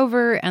wave's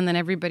over. And then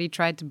everybody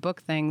tried to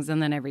book things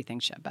and then everything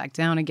shut back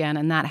down again.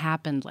 And that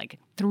happened like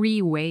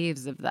 3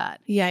 waves of that.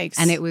 Yikes.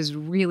 And it was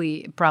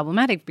really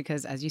problematic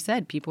because, as you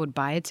said, people would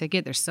buy a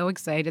ticket. They're so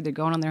excited. They're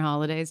going on their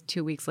holidays.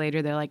 2 weeks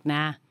later, they're like,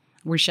 nah.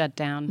 We're shut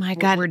down. My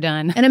God. We're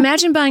done. And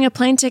imagine buying a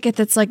plane ticket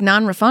that's like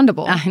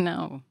non-refundable. I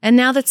know. And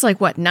now that's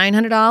like, what,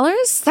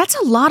 $900? That's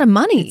a lot of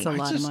money. It's a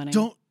lot of money. I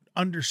don't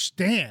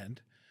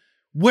understand.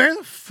 Where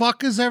the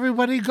fuck is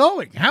everybody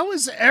going? How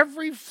is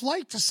every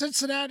flight to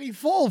Cincinnati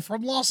full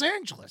from Los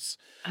Angeles?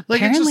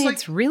 Apparently,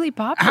 it's really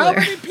popular. How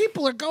many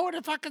people are going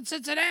to fucking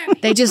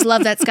Cincinnati? They just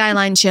love that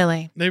skyline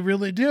chili. They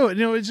really do.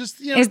 It's just,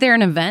 Is there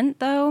an event,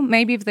 though?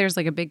 Maybe if there's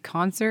like a big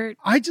concert?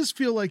 I just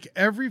feel like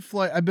every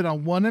flight, I've been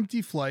on one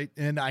empty flight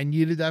and I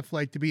needed that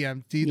flight to be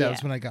empty. That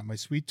was when I got my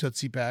sweet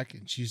Tootsie back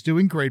and she's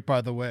doing great,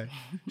 by the way.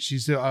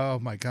 Oh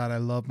my God, I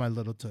love my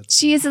little Tootsie.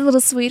 She is a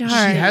little sweetheart.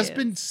 She has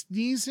been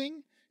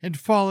sneezing and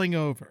falling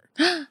over.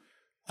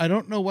 I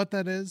don't know what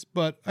that is,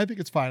 but I think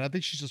it's fine. I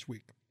think she's just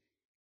weak.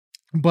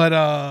 But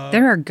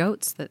there are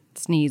goats that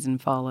sneeze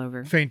and fall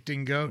over.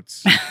 fainting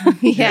goats.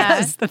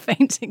 Yes, the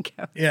fainting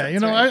goats. Yeah,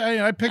 That's right.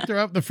 I picked her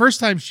up. The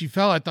first time she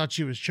fell, I thought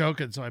she was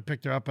choking, so I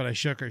picked her up and I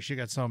shook her. She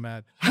got so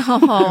mad.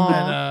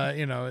 Oh.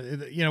 And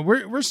then,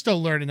 we're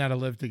still learning how to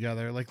live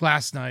together. Like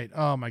last night,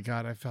 oh my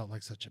God, I felt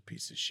like such a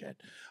piece of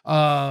shit.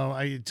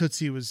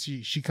 Tootsie was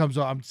she comes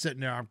on. I'm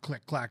sitting there, I'm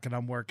click clacking,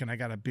 I'm working. I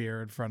got a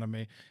beer in front of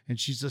me, and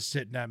she's just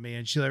sitting at me.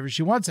 And whenever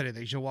she wants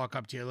anything, she'll walk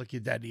up to you, look you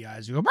dead in the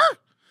eyes, you go, "Bark!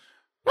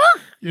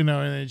 Bark!" And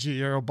then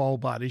her whole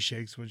body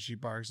shakes when she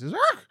barks.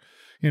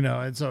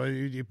 And so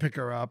you pick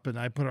her up and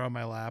I put her on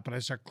my lap and I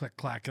start click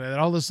clacking. And then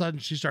all of a sudden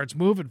she starts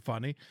moving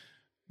funny,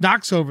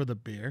 knocks over the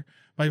beer.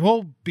 My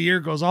whole beer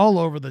goes all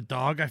over the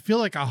dog. I feel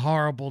like a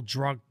horrible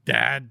drunk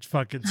dad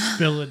fucking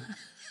spilling.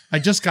 I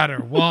just got her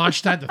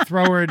washed. I had to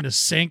throw her in the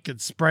sink and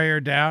spray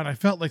her down. I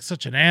felt like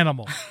such an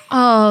animal.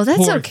 Oh, that's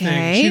Poor okay.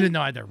 thing. She didn't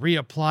know I had to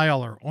reapply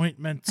all her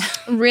ointments.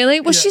 Really?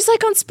 Well, she's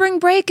like on spring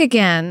break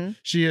again.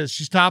 She is.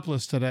 She's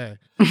topless today.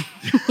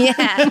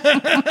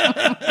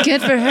 Yeah.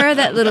 Good for her,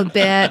 that little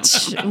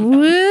bitch.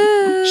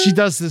 Woo. She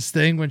does this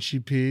thing when she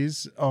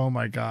pees. Oh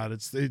my god,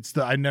 it's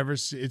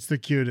the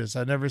cutest.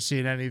 I've never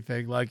seen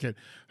anything like it.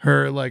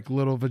 Her like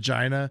little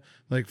vagina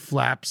like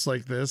flaps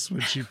like this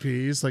when she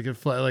pees, like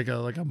like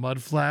a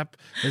mud flap.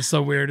 It's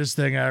the weirdest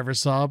thing I ever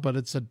saw, but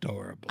it's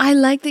adorable. I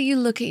like that you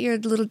look at your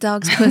little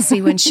dog's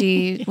pussy when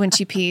she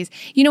pees.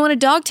 You know, when a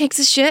dog takes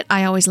a shit,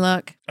 I always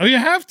look. Oh, you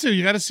have to.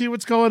 You got to see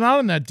what's going on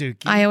in that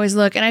dookie. I always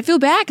look, and I feel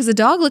bad because the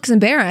dog looks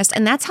embarrassed,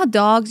 and that's how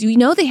dogs. You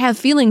know, they have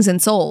feelings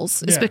and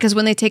souls. It's because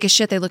when they take a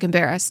shit, they look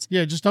embarrassed.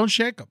 Yeah, just don't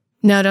shake them.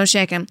 No, don't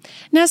shake them.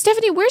 Now,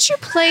 Stephanie, where's your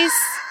place?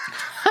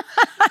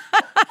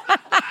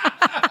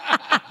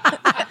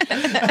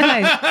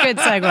 Nice. Good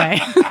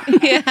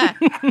segue. Yeah.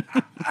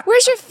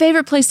 Where's your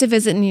favorite place to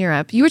visit in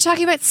Europe? You were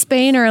talking about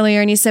Spain earlier,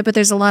 and you said, but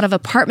there's a lot of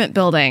apartment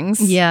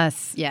buildings.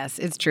 Yes,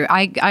 it's true.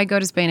 I go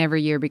to Spain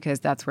every year because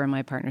that's where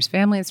my partner's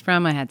family is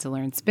from. I had to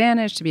learn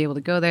Spanish to be able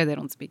to go there. They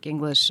don't speak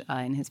English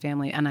in his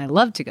family, and I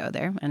love to go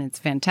there, and it's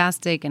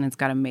fantastic, and it's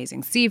got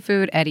amazing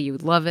seafood. Eddie, you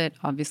would love it.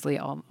 Obviously,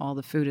 all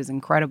the food is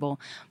incredible,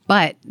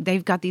 but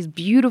they've got these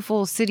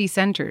beautiful city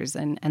centers,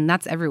 and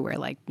that's everywhere,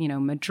 like, you know,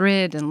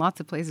 Madrid and lots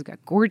of places got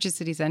gorgeous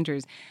city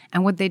centers,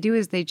 and what they do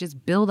is they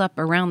just build up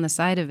around the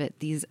side of it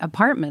these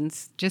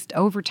apartments. Just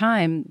over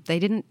time, they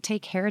didn't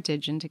take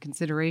heritage into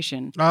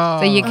consideration.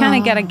 So you kind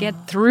of got to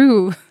get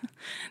through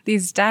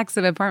these stacks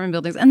of apartment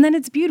buildings, and then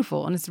it's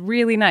beautiful and it's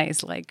really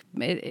nice. Like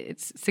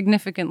it's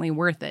significantly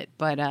worth it,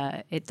 but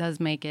it does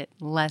make it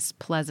less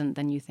pleasant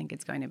than you think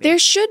it's going to be. There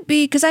should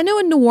be, because I know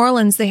in New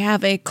Orleans they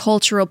have a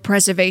cultural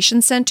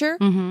preservation center.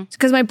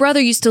 Because my brother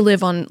used to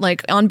live on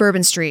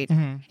Bourbon Street,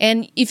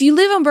 and if you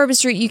live on Bourbon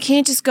Street, you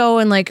can't just go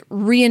and like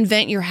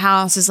reinvent your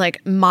house as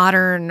like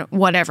modern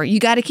whatever. You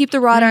got to keep the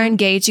wrought iron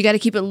gates. You got to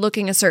keep it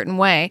looking a certain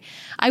way.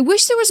 I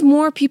wish there was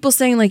more people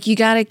saying like you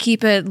got to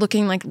keep it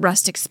looking like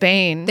rustic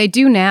Spain. They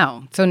do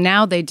now. So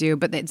now they do,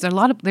 but there's a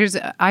lot of,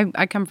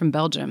 I come from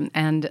Belgium,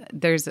 and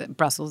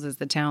Brussels is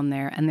the town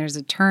there, and there's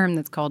a term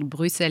that's called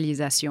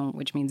Bruxellisation,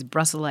 which means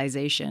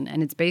Brusselsization,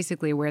 and it's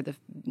basically where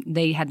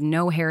they had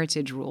no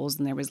heritage rules,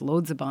 and there was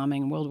loads of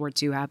bombing, World War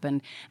II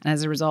happened, and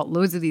as a result,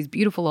 loads of these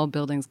beautiful old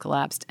buildings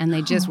collapsed, and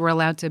they just were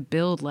allowed to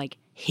build like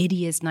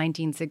hideous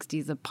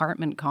 1960s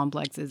apartment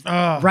complexes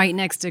right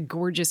next to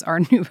gorgeous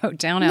Art Nouveau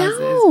townhouses.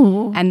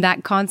 No. And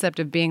that concept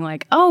of being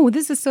like, oh,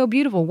 this is so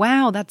beautiful.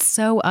 Wow, that's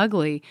so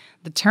ugly.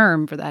 The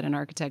term for that in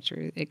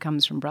architecture, it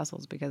comes from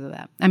Brussels because of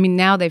that. I mean,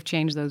 now they've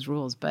changed those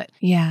rules, but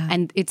yeah.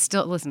 And it's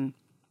still, listen,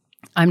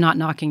 I'm not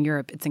knocking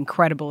Europe. It's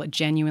incredible. It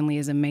genuinely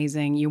is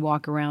amazing. You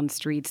walk around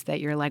streets that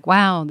you're like,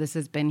 wow, this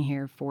has been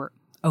here for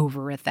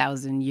over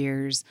 1,000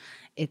 years.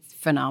 It's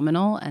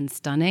phenomenal and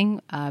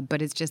stunning,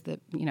 but it's just that,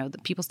 you know, the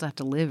people still have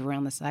to live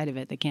around the side of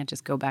it. They can't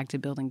just go back to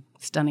building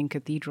stunning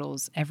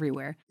cathedrals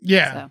everywhere.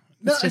 Yeah. So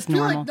it's just I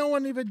feel normal. like no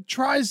one even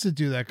tries to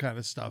do that kind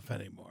of stuff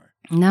anymore.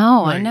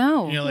 No, Like, I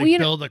know. You know, like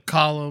build a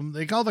column.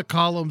 Like all the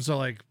columns are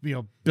like, you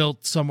know,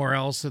 built somewhere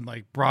else and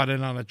like brought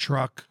in on a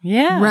truck.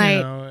 Yeah. Right.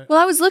 You know? Well,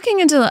 I was looking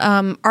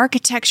into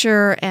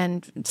architecture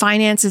and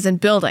finances and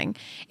building,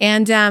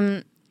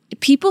 and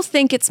people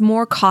think it's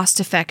more cost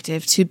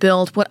effective to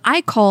build what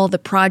I call the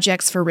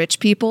projects for rich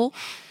people.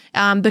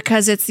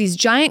 Because it's these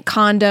giant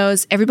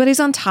condos, everybody's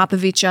on top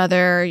of each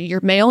other, your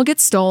mail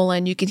gets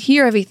stolen, you can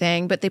hear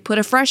everything, but they put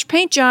a fresh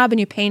paint job and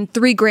you're paying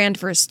 $3,000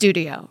 for a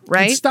studio,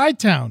 right? It's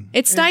Stuytown.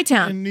 It's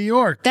Stuytown. In New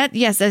York.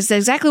 Yes, that's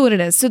exactly what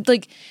it is. So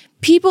like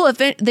people,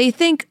 they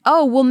think,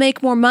 oh, we'll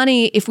make more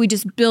money if we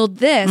just build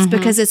this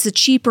because it's a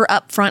cheaper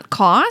upfront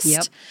cost.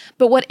 Yep.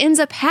 But what ends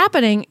up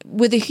happening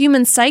with the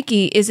human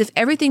psyche is if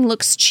everything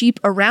looks cheap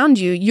around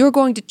you, you're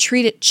going to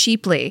treat it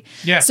cheaply.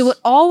 Yes. So what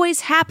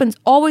always happens,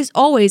 always,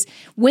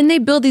 when they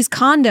build these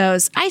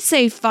condos, I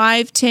say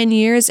 5-10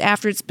 years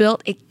after it's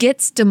built, it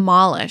gets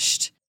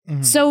demolished.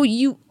 So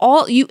you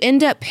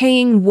end up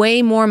paying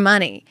way more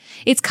money.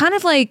 It's kind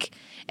of like,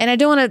 and I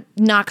don't want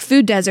to knock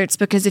food deserts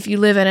because if you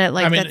live in it,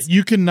 like, I mean,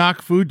 you can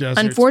knock food deserts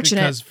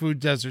unfortunate. because food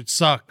deserts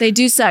suck. They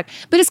do suck.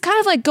 But it's kind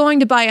of like going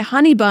to buy a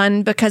honey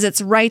bun because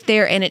it's right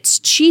there and it's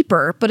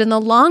cheaper. But in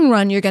the long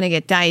run, you're going to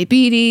get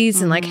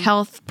diabetes and like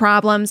health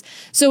problems.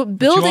 So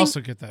building. You also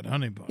get that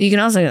honey bun. You can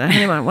also get a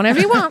honey bun whenever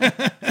you want.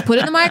 Put it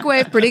in the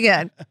microwave, pretty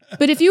good.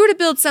 But if you were to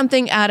build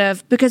something out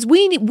of, because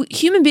we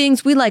human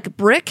beings, we like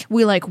brick,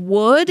 we like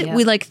wood,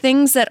 we like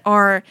things that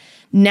are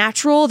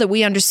natural, that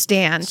we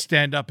understand.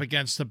 Stand up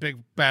against the big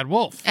bad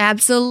wolf.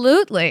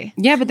 Absolutely.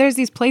 Yeah, but there's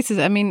these places.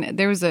 I mean,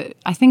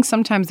 I think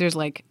sometimes there's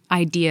like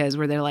ideas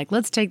where they're like,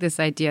 let's take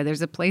this idea.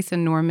 There's a place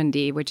in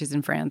Normandy, which is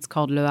in France,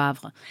 called Le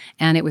Havre.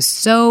 And it was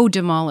so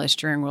demolished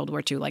during World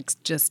War II, like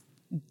just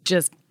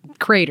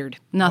cratered.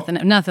 Nothing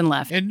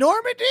left. In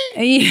Normandy?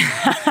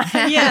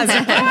 Yeah,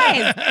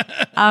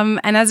 surprise.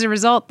 And as a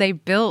result,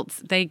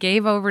 they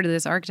gave over to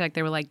this architect.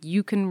 They were like,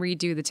 you can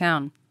redo the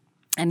town.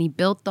 And he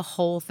built the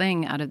whole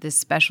thing out of this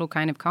special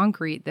kind of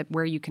concrete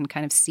where you can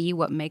kind of see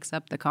what makes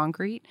up the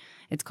concrete.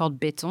 It's called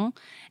béton.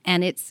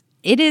 And it's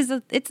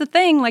it's a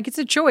thing, like it's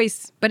a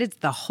choice, but it's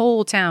the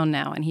whole town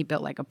now. And he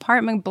built like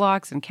apartment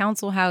blocks and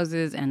council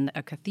houses and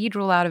a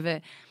cathedral out of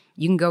it.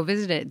 You can go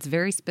visit it. It's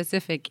very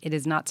specific. It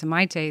is not to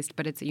my taste,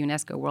 but it's a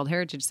UNESCO World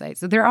Heritage Site.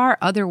 So there are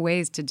other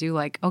ways to do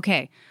like,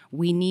 okay,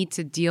 we need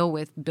to deal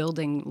with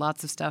building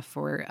lots of stuff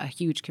for a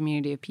huge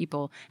community of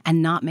people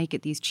and not make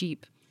it these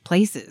cheap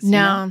places.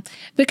 No,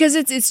 because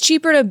it's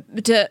cheaper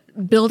to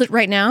build it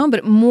right now,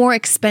 but more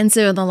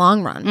expensive in the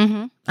long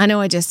run. I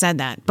know I just said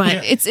that,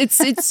 but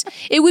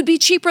it would be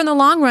cheaper in the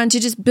long run to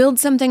just build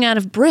something out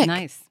of brick.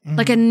 Nice.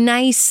 Like a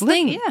nice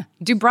thing. Yeah.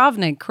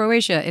 Dubrovnik,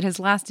 Croatia. It has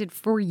lasted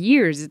for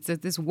years. It's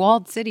this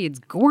walled city. It's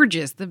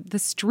gorgeous. The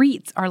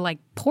streets are like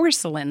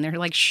porcelain. They're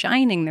like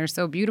shining. They're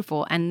so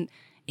beautiful. And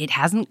it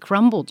hasn't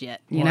crumbled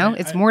yet, you know?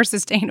 It's more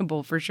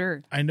sustainable for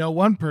sure. I know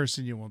one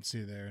person you won't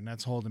see there, and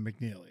that's Holden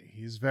McNeely.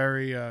 He's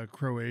very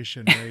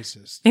Croatian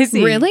racist. Is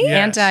he? Really?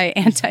 Yes.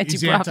 Anti-Dubrovnik.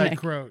 He's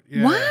anti-Croat.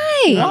 Yeah.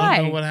 Why? I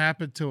don't know what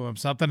happened to him.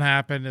 Something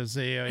happened.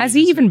 Has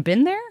he even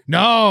been there?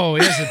 No,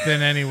 he hasn't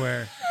been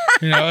anywhere.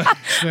 You know,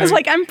 I was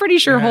like, I'm pretty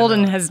sure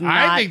Holden has not.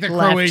 I think the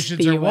left Croatians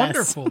the are US.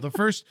 wonderful.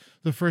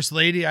 The first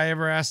lady I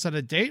ever asked on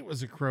a date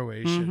was a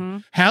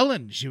Croatian.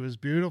 Helen, she was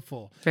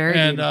beautiful. Very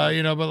beautiful.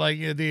 You know, but like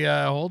the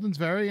Holden's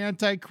very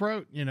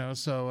anti-Croat. You know,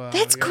 so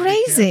That's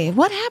crazy.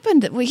 What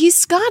happened? Well, he's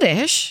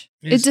Scottish.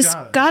 He's Does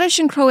Scottish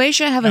and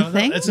Croatia have a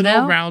thing? It's an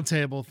old round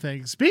table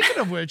thing. Speaking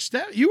of which,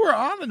 you were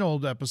on an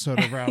old episode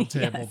of Round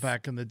Table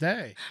back in the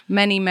day.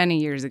 Many, many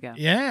years ago.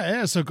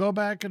 Yeah. So go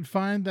back and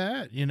find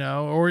that, you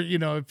know, or, you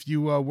know, if you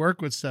work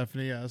with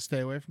Stephanie, stay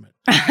away from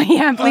it.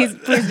 Yeah, please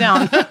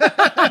don't.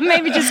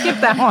 Maybe just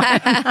skip that one.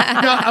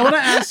 No, I want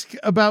to ask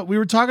about, we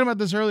were talking about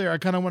this earlier. I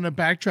kind of want to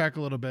backtrack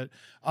a little bit.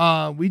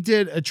 We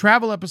did a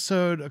travel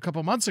episode a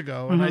couple months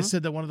ago, and I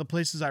said that one of the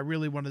places I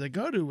really wanted to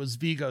go to was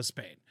Vigo,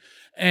 Spain.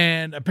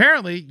 And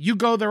apparently you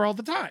go there all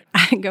the time.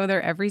 I go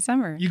there every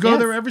summer. You go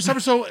there every summer.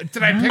 So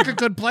did I pick a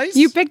good place?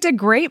 You picked a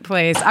great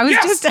place. I was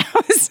so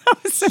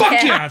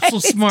Fuck yeah, I'm so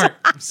smart.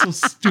 I'm so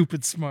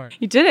stupid smart.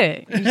 You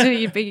did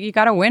it. You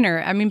got a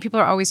winner. I mean, people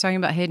are always talking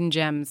about hidden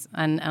gems,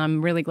 and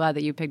I'm really glad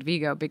that you picked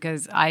Vigo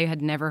because I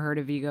had never heard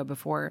of Vigo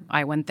before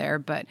I went there.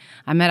 But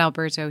I met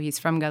Alberto. He's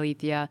from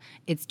Galicia.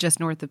 It's just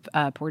north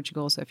of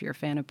Portugal. So if you're a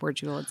fan of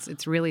Portugal,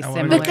 it's really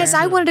similar. Because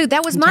I wanted to.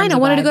 That was mine. I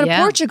wanted to go to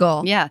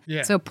Portugal. Yeah.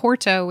 So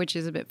Porto, which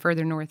is a bit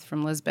further north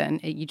from Lisbon,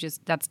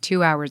 that's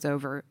 2 hours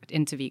over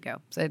into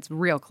Vigo. So it's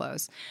real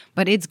close.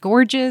 But it's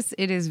gorgeous.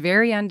 It is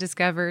very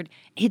undiscovered.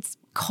 It's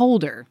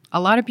colder. A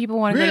lot of people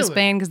want to go to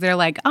Spain because they're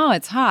like, oh,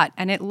 it's hot.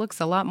 And it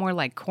looks a lot more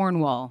like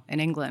Cornwall in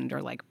England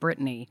or like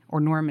Brittany or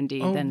Normandy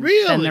than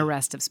the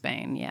rest of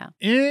Spain. Yeah.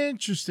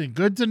 Interesting.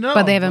 Good to know.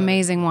 But they have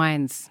amazing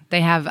wines.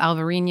 They have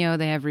Alvarinho,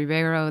 they have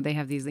Ribeiro, they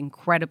have these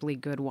incredibly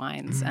good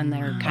wines, and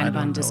they're kind of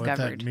undiscovered. I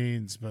don't know what that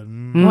means, but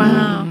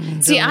wow.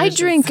 See, I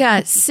drink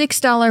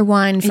 $6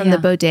 wine from the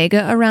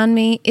bodega around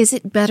me. Is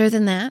it better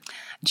than that?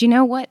 Do you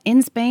know what?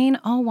 In Spain,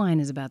 all wine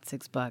is about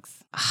 $6.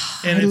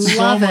 And it's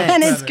love so it. much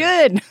And better. it's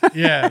good.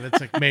 Yeah, it's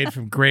like made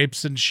from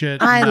grapes and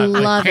shit. I not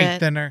love like paint it.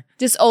 Thinner.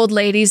 Just old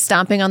ladies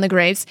stomping on the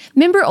grapes.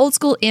 Remember old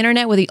school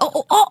internet with the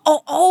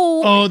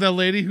Oh, the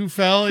lady who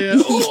fell. Yeah.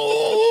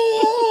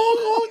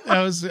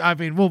 That was. I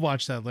mean, we'll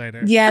watch that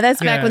later. Yeah,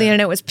 that's back when the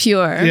internet was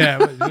pure.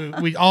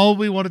 Yeah, we all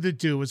we wanted to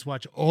do was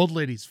watch old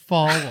ladies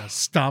fall while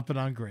stomping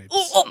on grapes.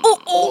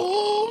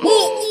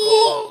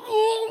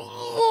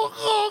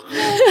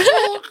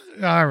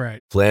 All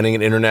right. Planning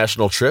an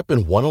international trip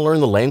and want to learn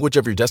the language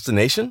of your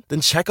destination?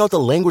 Then check out the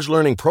language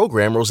learning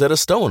program Rosetta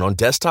Stone on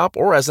desktop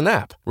or as an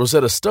app.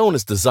 Rosetta Stone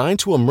is designed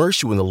to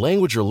immerse you in the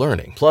language you're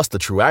learning. Plus, the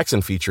True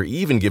Accent feature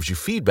even gives you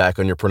feedback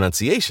on your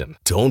pronunciation.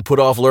 Don't put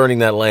off learning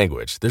that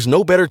language. There's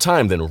no better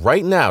time than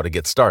right now to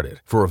get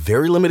started. For a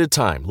very limited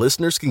time,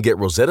 listeners can get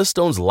Rosetta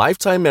Stone's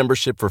lifetime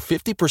membership for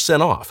 50%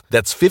 off.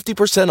 That's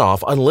 50%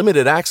 off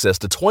unlimited access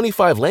to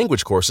 25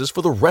 language courses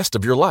for the rest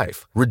of your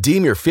life.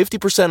 Redeem your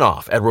 50%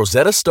 off at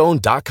rosettastone.com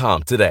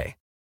today.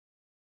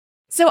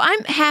 So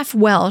I'm half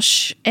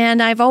Welsh,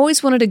 and I've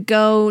always wanted to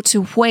go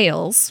to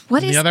Wales.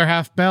 What is The other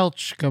half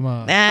belch. Come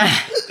on. Here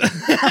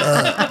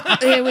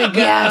we go.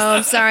 Yes.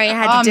 I'm sorry, I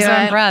had to do I'm so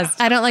it. impressed.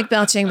 I don't like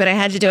belching, but I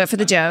had to do it for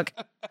the joke.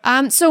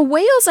 So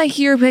Wales, I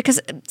hear because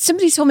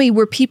somebody told me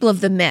we're people of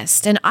the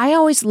mist, and I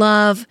always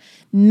love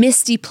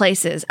misty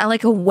places. I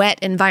like a wet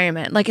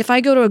environment. Like if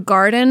I go to a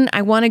garden,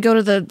 I want to go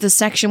to the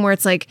section where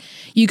it's like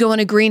you go in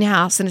a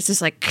greenhouse and it's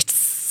just like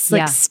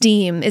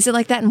steam. Is it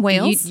like that in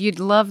Wales? You'd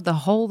love the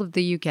whole of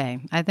the UK.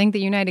 I think the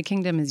United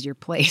Kingdom is your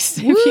place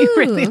if you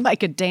really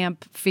like a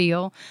damp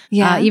feel.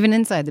 Yeah. Even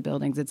inside the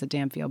buildings, it's a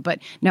damp feel. But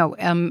no,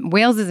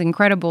 Wales is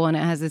incredible, and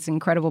it has this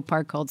incredible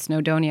park called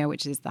Snowdonia,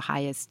 which is the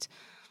highest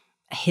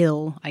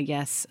hill, I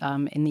guess,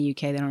 in the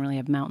UK. They don't really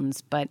have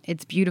mountains, but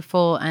it's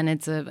beautiful, and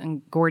it's a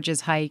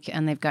gorgeous hike,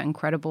 and they've got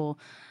incredible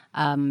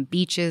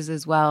beaches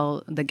as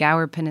well. The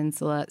Gower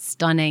Peninsula,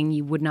 stunning.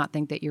 You would not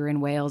think that you're in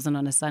Wales, and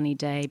on a sunny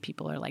day,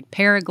 people are like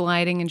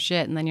paragliding and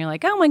shit, and then you're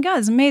like, oh my God,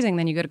 it's amazing.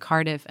 Then you go to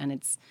Cardiff, and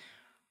it's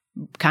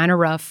kind of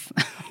rough.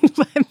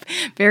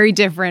 Very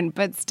different,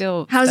 but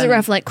still How's it stunning.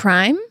 rough? Like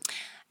crime?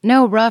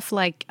 No, rough,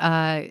 like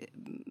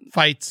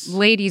Fights.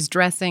 ladies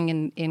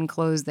dressing in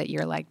clothes that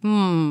you're like,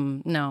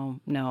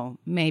 no,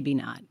 maybe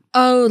not.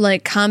 Oh,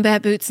 like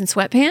combat boots and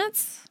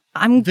sweatpants?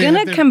 I'm They going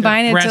have to their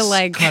combine it to breasts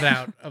like cut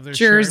out of their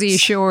Jersey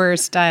shirts. Shore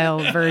style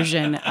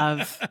version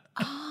of.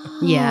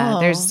 Yeah,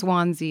 there's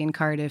Swansea and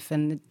Cardiff,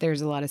 and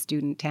there's a lot of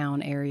student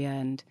town area,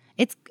 and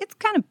it's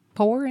kind of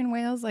poor in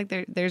Wales. Like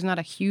there's not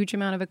a huge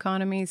amount of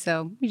economy,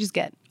 so you just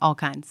get all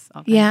kinds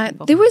of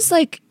people. There was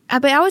like,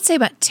 I would say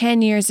about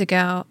 10 years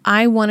ago,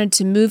 I wanted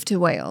to move to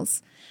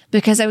Wales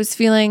because I was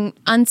feeling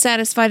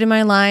unsatisfied in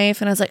my life.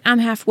 And I was like, I'm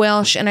half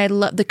Welsh and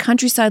the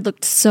countryside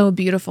looked so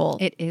beautiful.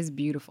 It is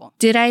beautiful.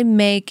 Did I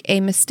make a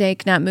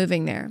mistake not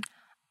moving there?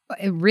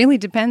 It really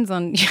depends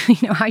on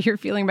how you're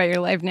feeling about your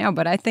life now,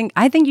 but I think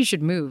you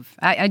should move.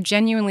 I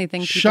genuinely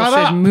think people Shut should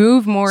up.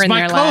 move more It's in my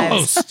their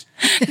lives.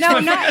 co-host. No,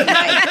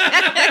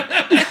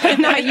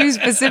 not you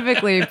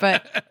specifically,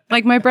 but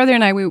like my brother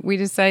and I, we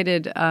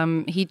decided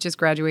he just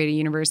graduated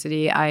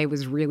university. I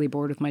was really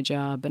bored with my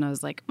job, and I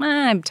was like,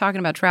 I'm talking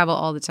about travel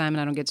all the time,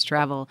 and I don't get to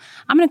travel.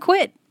 I'm going to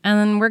quit, and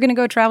then we're going to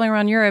go traveling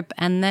around Europe,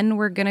 and then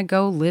we're going to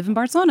go live in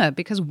Barcelona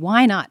because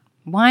why not?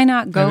 Why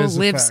not go That is a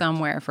live fact.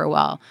 somewhere for a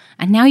while?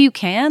 And now you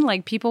can.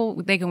 Like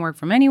people, they can work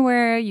from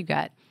anywhere. You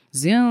got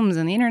Zooms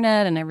and the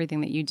internet and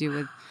everything that you do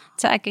with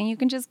tech, and you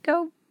can just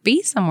go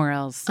be somewhere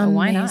else. So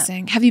why not?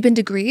 Amazing. Have you been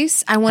to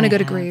Greece? I want to go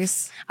to have.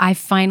 Greece. I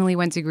finally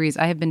went to Greece.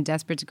 I have been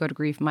desperate to go to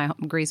Greece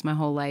my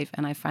whole life,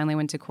 and I finally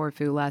went to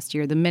Corfu last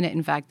year. The minute,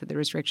 in fact, that the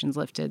restrictions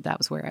lifted, that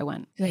was where I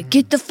went. Like,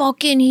 get the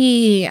fuck in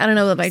here. I don't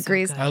know about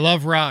Greece. I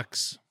love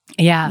rocks.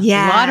 Yeah,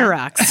 Yeah. a lot of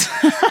rocks.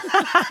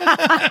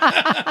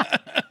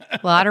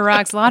 A lot of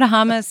rocks, a lot of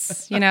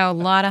hummus, a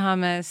lot of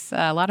hummus,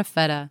 a lot of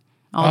feta,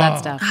 all that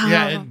stuff.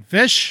 Yeah, and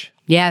fish.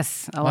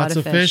 Yes, a Lots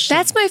lot of fish.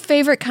 That's my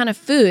favorite kind of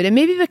food. And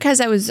maybe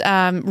because I was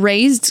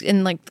raised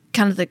in like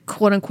kind of the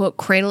quote unquote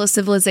cradle of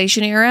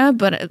civilization era,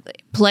 but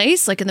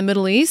place like in the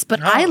Middle East.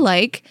 But I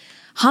like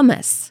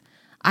hummus.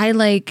 I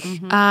like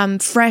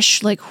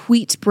fresh like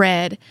wheat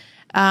bread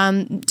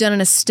done in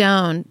a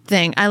stone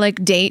thing. I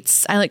like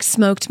dates. I like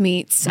smoked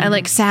meats. I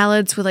like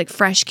salads with like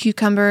fresh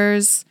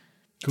cucumbers.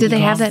 Do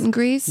they have that in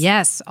Greece?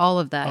 Yes, all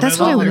of that. That's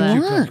I what I love their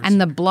want. cucumbers. And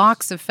the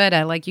blocks of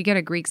feta, like you get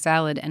a Greek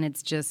salad and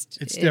it's just...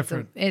 It's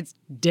different. It's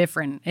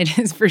different. It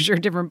is for sure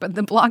different. But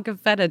the block of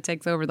feta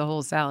takes over the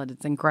whole salad.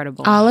 It's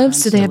incredible. Olives?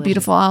 It's Do they have delicious.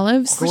 beautiful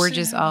olives?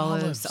 Gorgeous They have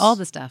olives. olives. All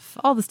the stuff.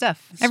 All the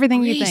stuff.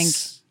 Everything you think.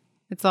 Greece.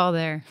 It's all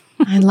there.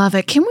 I love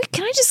it. Can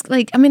I just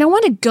like, I mean, I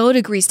want to go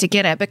to Greece to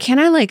get it, but can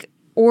I like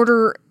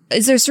order,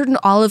 is there a certain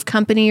olive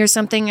company or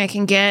something I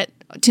can get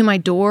to my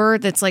door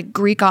that's like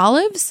Greek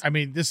olives? I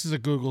mean, this is a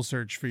Google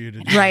search for you to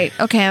do. Right.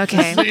 Okay.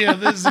 Okay. So, yeah,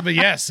 but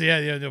yes,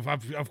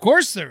 of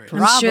course there is.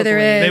 I'm sure there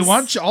is. They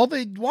want you, all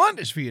they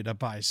want is for you to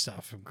buy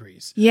stuff from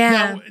Greece.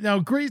 Yeah. Now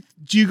Greece.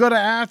 Do you go to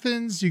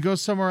Athens? Do you go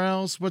somewhere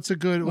else?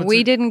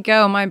 We didn't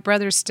go. My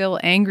brother's still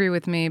angry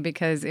with me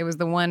because it was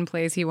the one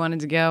place he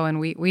wanted to go, and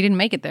we didn't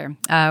make it there.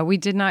 We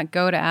did not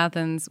go to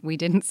Athens. We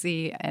didn't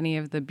see any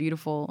of the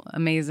beautiful,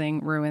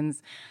 amazing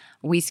ruins.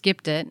 We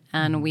skipped it,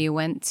 and we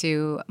went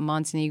to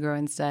Montenegro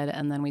instead,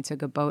 and then we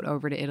took a boat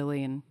over to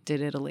Italy and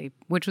did Italy,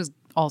 which was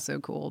also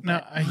cool. Now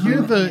But I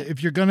hear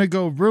if you're gonna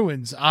go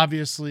ruins,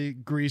 obviously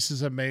Greece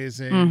is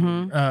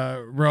amazing.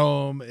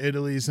 Rome,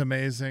 Italy is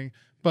amazing.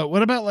 But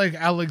what about like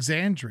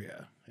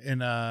Alexandria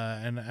in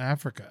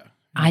Africa?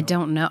 I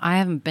don't know. I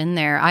haven't been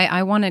there.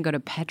 I want to go to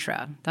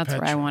Petra. That's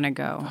where I Petra. want to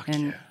go.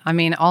 And yeah. I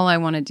mean, all I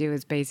want to do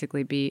is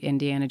basically be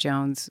Indiana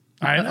Jones.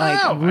 I know.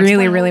 Like, That's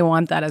really, my really whole-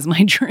 want that as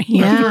my dream.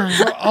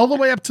 Yeah. All the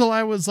way up till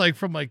I was like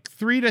from like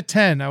 3 to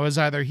 10, I was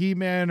either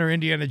He-Man or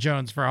Indiana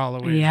Jones for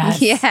Halloween.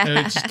 Yes. Yeah. And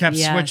it just kept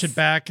Yes. switching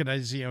back, and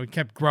I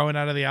kept growing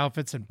out of the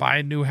outfits and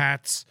buying new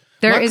hats.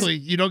 There is- Luckily,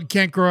 you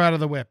can't grow out of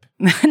the whip.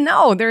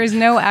 No, there is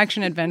no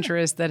action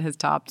adventurous that has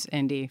topped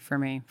Indy for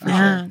me. For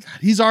sure.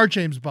 He's our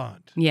James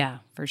Bond. Yeah,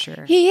 for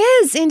sure. He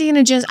is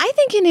Indiana Jones. I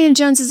think Indiana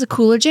Jones is a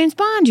cooler James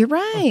Bond. You're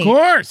right. Of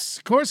course,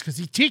 because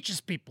he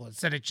teaches people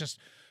instead of just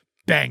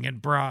banging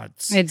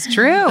broads. It's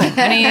true.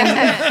 And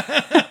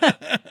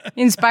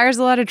he inspires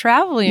a lot of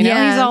travel,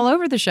 Yeah. He's all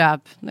over the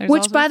shop. There's all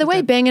Which, by sorts the of way,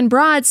 stuff. banging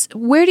broads,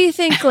 where do you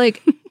think,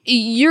 like,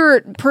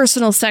 your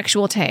personal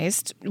sexual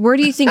taste, where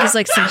do you think is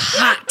like some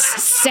hot,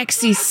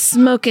 sexy,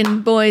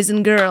 smoking boys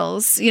and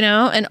girls,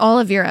 and all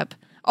of Europe?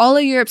 All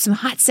of Europe, some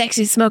hot,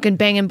 sexy, smoking,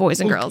 banging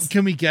boys and girls.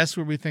 Can we guess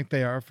where we think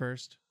they are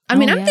first? I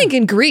mean, Oh, I'm yeah.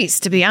 thinking Greece,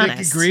 to be Thinking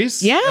honest.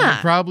 Greece? Yeah. I mean,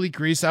 probably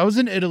Greece. I was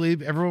in Italy.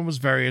 Everyone was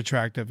very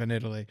attractive in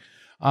Italy.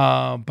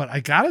 But I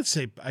gotta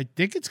say, I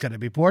think it's gonna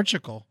be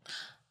Portugal.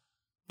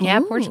 Yeah,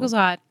 Ooh. Portugal's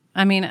hot.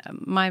 I mean,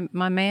 my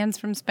man's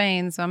from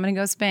Spain, so I'm going to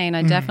go Spain.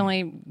 I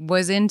definitely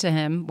was into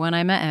him when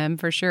I met him,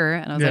 for sure.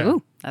 And I was like, Yeah.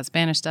 ooh, that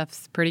Spanish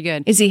stuff's pretty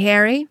good. Is he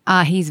hairy?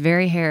 He's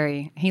very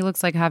hairy. He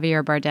looks like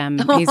Javier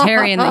Bardem. He's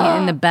hairy in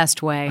the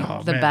best way,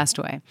 the man. best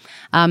way.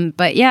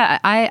 But yeah,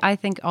 I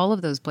think all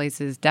of those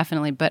places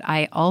definitely. But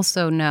I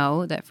also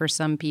know that for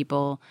some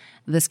people,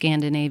 the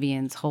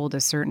Scandinavians hold a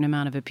certain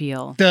amount of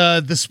appeal.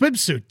 The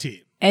swimsuit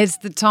team. It's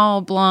the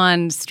tall,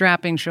 blonde,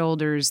 strapping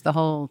shoulders, the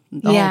whole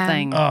Yeah.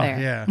 thing Oh, there.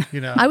 yeah.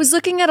 You know, I was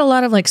looking at a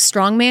lot of like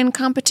strongman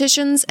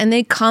competitions, and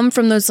they come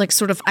from those like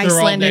sort of they're all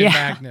Icelandic. named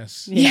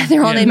Magnus. Yeah,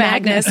 they're all Yeah. named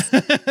Magnus.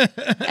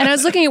 And I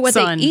was looking at what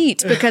Son. they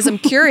eat because I'm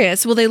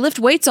curious. Well, they lift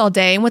weights all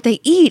day, and what they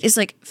eat is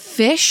like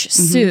fish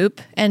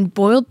soup and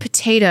boiled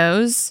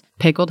potatoes,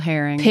 Pickled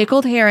herring.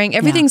 pickled herring.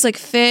 Everything's like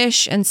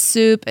fish and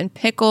soup and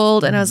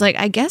pickled. And I was like,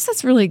 I guess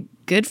that's really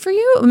good for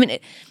you. I mean,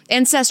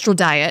 ancestral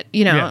diet,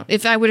 you know, Yeah.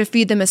 if I were to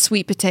feed them a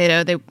sweet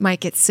potato, they might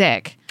get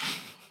sick.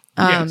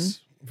 Yes,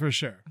 for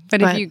sure. But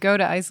But- if you go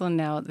to Iceland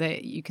now,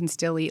 you can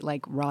still eat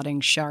like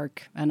rotting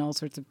shark and all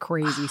sorts of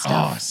crazy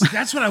stuff. Oh, see,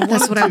 that's what I want.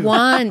 That's what I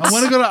want. I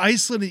want to go to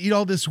Iceland and eat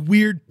all this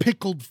weird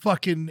pickled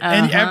fucking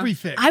and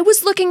everything. I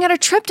was looking at a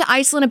trip to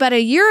Iceland about a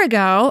year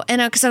ago,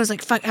 and because I was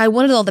like, fuck, I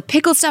wanted all the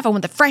pickled stuff. I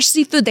want the fresh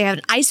seafood. They have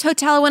an ice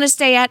hotel I want to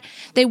stay at.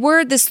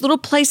 This little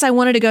place I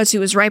wanted to go to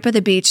was right by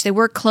the beach. They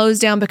were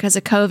closed down because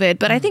of COVID,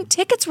 but I think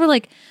tickets were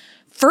like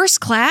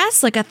first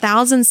class, like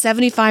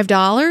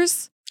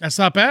 $1,075. That's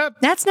not bad.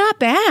 That's not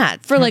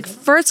bad for like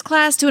first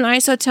class to an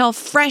ice hotel,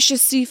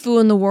 freshest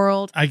seafood in the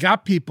world. I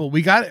got people.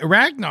 We got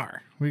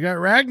Ragnar. We got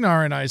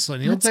Ragnar in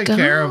Iceland. He'll Let's take go.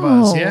 care of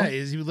us. Yeah,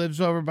 he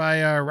lives over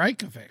by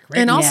Reykjavik. Right?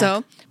 And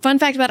also, fun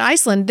fact about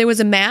Iceland, there was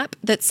a map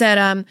that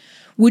said,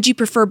 would you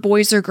prefer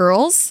boys or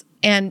girls?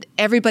 And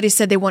everybody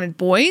said they wanted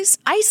boys.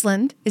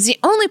 Iceland is the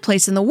only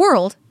place in the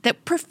world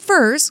that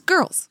prefers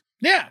girls.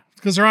 Yeah,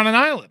 because they're on an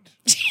island.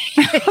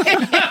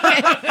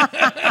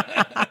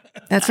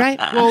 That's right.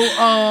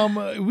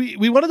 Well,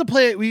 we wanted to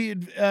play.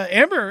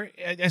 Amber.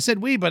 I said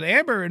we, but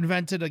Amber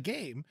invented a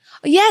game.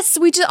 Yes,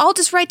 I'll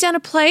just write down a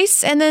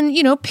place and then,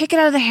 pick it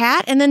out of the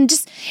hat. And then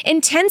just in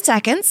 10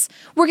 seconds,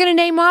 we're going to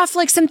name off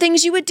like some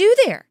things you would do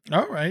there.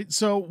 All right.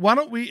 So why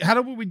don't we? How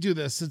do we do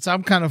this? Since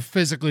I'm kind of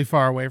physically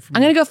far away from.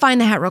 I'm going to go find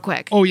the hat real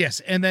quick. Oh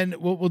yes, and then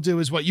what we'll do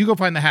is you go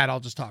find the hat. I'll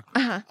just talk.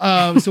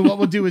 So what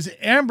we'll do is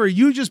Amber,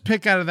 you just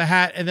pick out of the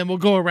hat, and then we'll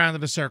go around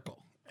in a circle.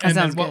 And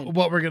sounds then good.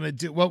 what we're gonna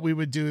do, what we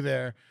would do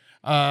there,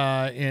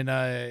 in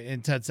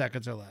 10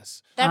 seconds or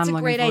less. That's I'm a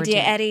looking great forward idea,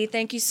 to it. Eddie.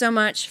 Thank you so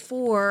much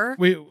for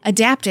We-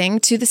 adapting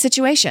to the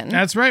situation.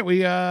 That's right. We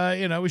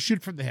we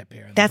shoot from the hip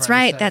here. on the That's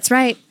Friday right. side. That's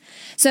right.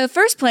 So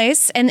first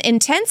place, and in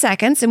 10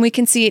 seconds, and we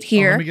can see it Oh,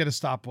 here. let me get a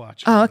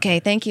stopwatch. Oh, okay.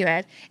 Thank you,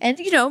 Ed. And,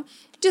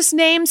 just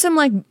name some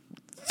like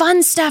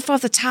fun stuff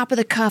off the top of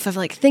the cuff of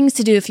like things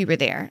to do if you were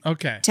there.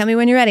 Okay. Tell me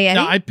when you're ready, Eddie.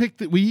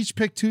 Now we each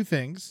picked two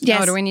things.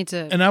 Yes. Oh, do we need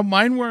to? And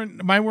mine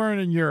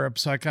weren't in Europe,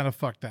 so I kind of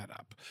fucked that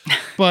up.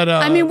 But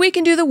I mean, we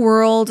can do the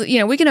world.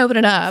 We can open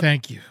it up.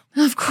 thank you.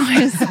 Of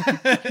course.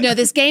 No,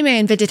 this game I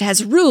invented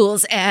has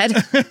rules, Ed.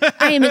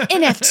 I am an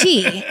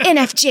NFT,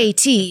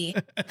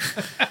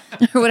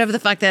 NFJT, or whatever the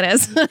fuck that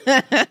is.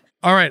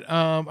 All right.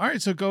 All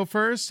right. So go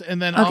first,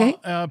 and then Okay.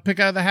 I'll pick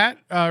out of the hat.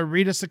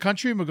 Read us the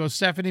country, and we'll go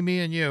Stephanie, me,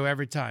 and you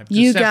every time. 'Cause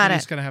You got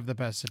Stephanie's it. gonna have the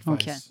best advice.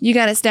 Okay. You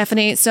got it,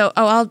 Stephanie. So,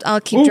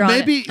 I'll keep Oh, drawing.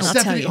 maybe it, and I'll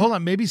tell Stephanie. you. Hold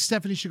on. Maybe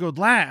Stephanie should go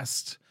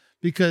last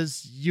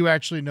because you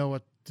actually know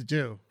what to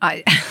do.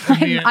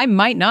 I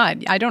might not.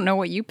 I don't know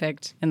what you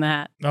picked in the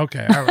hat.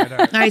 Okay. All right. All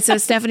right. All right. So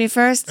Stephanie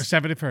first.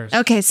 Stephanie first.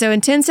 Okay. So in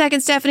 10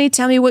 seconds, Stephanie,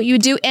 tell me what you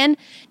would do in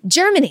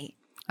Germany.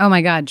 Oh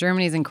my God,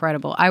 Germany's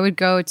incredible. I would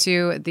go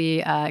to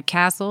the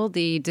castle,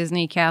 the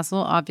Disney castle,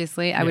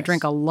 obviously. I would Yes.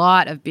 drink a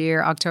lot of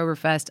beer,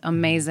 Oktoberfest,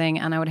 amazing.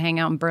 And I would hang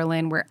out in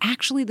Berlin where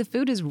actually the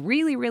food is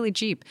really, really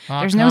cheap.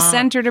 There's no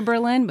center to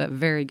Berlin, but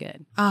very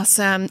good.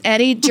 Awesome.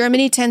 Eddie,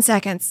 Germany, 10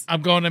 seconds.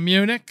 I'm going to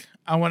Munich.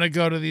 I want to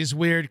go to these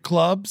weird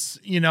clubs.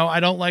 I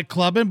don't like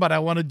clubbing, but I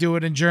want to do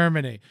it in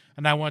Germany.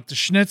 And I want the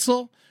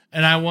schnitzel,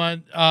 and I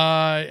want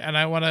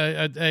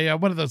a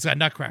one of those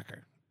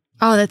nutcracker.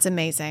 Oh, that's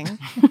amazing.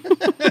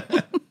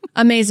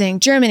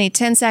 Amazing. Germany,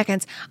 10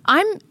 seconds.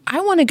 I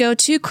want to go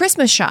to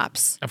Christmas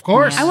shops. Of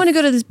course. I want to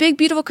go to this big,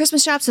 beautiful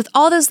Christmas shops with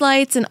all those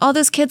lights and all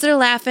those kids that are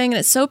laughing, and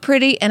it's so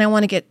pretty. And I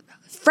want to get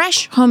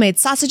fresh homemade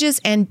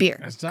sausages and beer.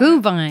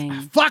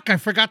 Glühwein. Fuck, I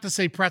forgot to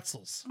say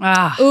pretzels.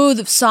 Ooh,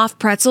 the soft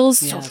pretzels.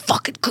 So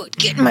fucking good.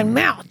 Get in my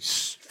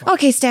mouth.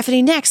 Okay,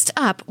 Stephanie, next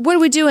up. What are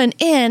we doing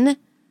in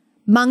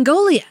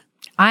Mongolia?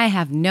 I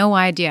have no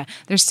idea.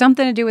 There's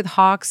something to do with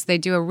hawks. They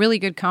do a really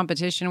good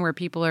competition where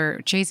people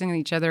are chasing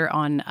each other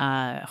on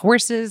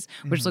horses,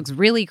 which looks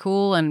really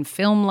cool and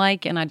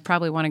film-like, and I'd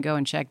probably want to go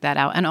and check that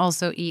out. And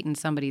also eat in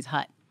somebody's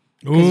hut.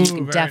 Because you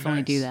can very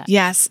definitely nice. do that.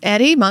 Yes,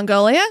 Eddie,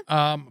 Mongolia.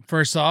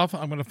 First off,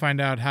 I'm going to find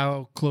out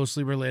how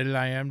closely related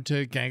I am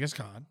to Genghis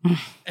Khan.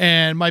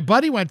 And my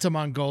buddy went to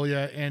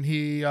Mongolia, and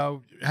he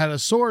had a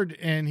sword,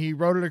 and he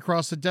rode it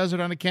across the desert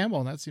on a camel,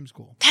 and that seems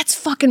cool. That's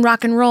fucking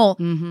rock and roll.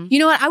 You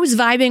know what? I was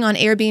vibing on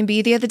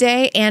Airbnb the other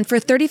day, and for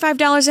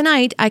 $35 a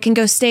night, I can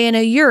go stay in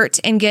a yurt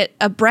and get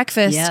a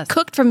breakfast Yes.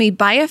 cooked for me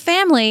by a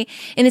family.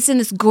 And it's in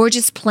this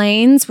gorgeous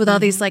plains with all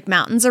these like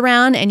mountains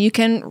around, and you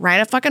can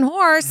ride a fucking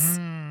horse.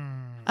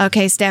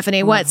 Okay, Stephanie,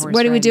 horse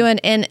what are we riding. doing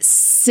in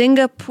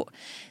Singapore?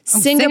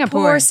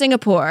 Singapore.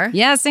 Singapore.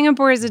 Yeah,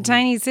 Singapore is a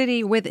tiny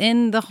city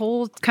within the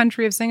whole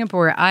country of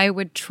Singapore. I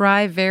would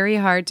try very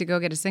hard to go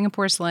get a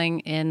Singapore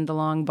sling in the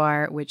Long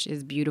Bar, which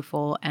is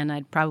beautiful, and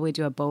I'd probably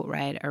do a boat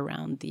ride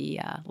around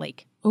the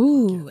lake.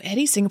 Ooh,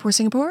 Eddie,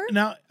 Singapore?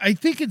 Now, I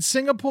think in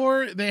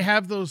Singapore, they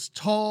have those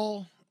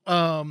tall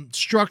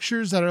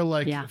structures that are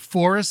like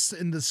forests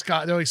in the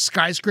sky. They're like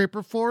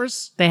skyscraper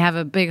forests. They have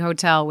a big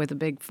hotel with a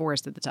big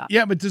forest at the top.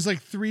 Yeah, but there's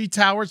like 3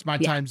 towers. My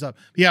time's up.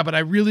 Yeah, but I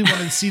really want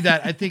to see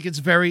that. I think it's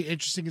very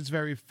interesting. It's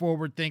very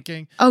forward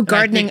thinking. Oh,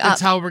 gardening up.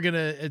 That's how we're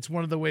gonna. It's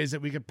one of the ways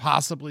that we could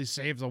possibly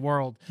save the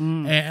world.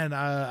 And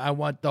I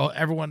want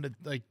everyone to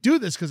like do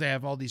this because they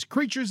have all these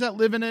creatures that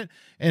live in it,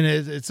 and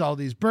it's all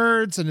these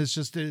birds, and it's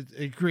just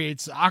it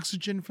creates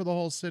oxygen for the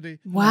whole city.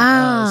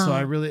 Wow.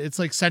 So it's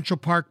like Central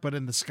Park, but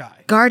in the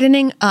sky.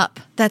 Gardening up.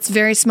 That's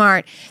very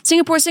smart.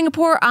 Singapore.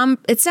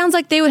 It sounds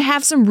like they would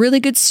have some really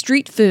good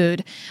street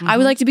food. I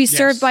would like to be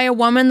served by a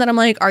woman that I'm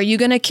like, are you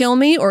going to kill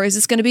me, or is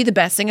this going to be the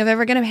best thing I've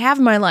ever going to have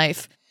in my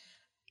life?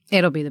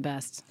 It'll be the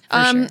best.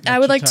 Sure. I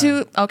would like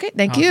to. Okay,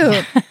 thank you.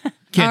 Can't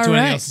do All anything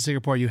right. else in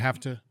Singapore. You have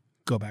to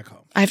go back home.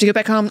 I have to go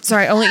back home.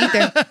 Sorry, only eat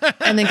there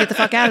and then get the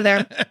fuck out of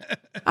there.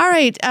 All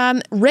right,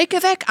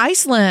 Reykjavik,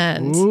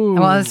 Iceland. Ooh.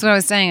 Well, that's what I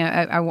was saying.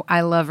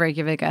 I love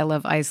Reykjavik. I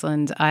love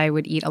Iceland. I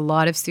would eat a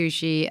lot of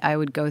sushi. I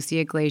would go see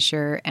a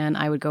glacier, and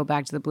I would go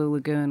back to the Blue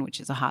Lagoon, which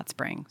is a hot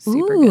spring.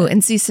 Super Ooh, good.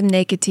 and see some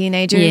naked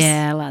teenagers.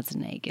 Yeah, lots of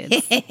naked.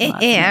 All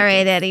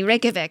right, Eddie,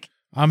 Reykjavik.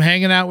 I'm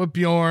hanging out with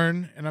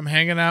Bjorn and I'm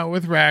hanging out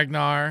with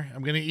Ragnar.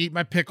 I'm going to eat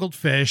my pickled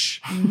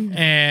fish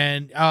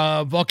and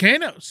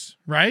volcanoes,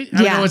 right? I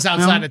don't know what's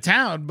outside of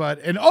town, but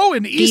an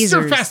Easter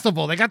Geezers.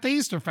 Festival. They got the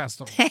Easter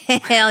Festival.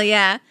 Hell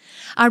yeah.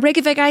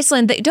 Reykjavik,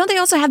 Iceland. Don't they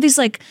also have these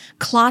like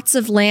clots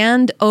of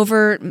land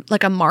over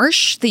like a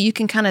marsh that you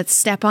can kind of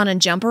step on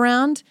and jump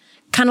around?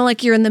 Kind of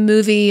like you're in the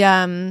movie,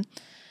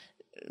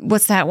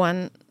 what's that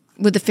one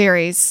with the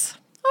fairies?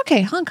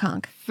 Okay, Hong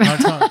Kong.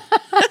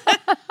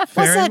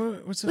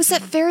 What's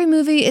that fairy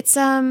movie? It's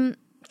Fern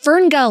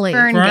Gully.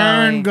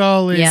 Fern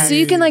Gully. Yeah. So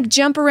you can like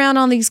jump around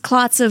on these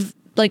clots of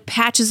like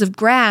patches of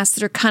grass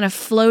that are kind of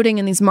floating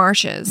in these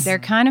marshes. They're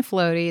kind of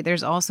floaty.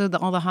 There's also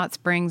all the hot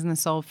springs and the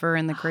sulfur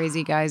and the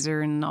crazy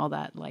geyser and all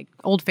that like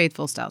Old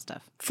Faithful style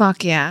stuff.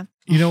 Fuck yeah.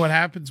 You know what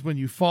happens when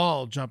you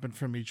fall jumping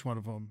from each one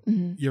of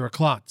them? You're a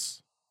klutz.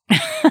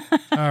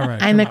 All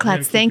right. I'm a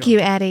klutz. Thank you,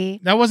 Eddie.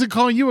 I wasn't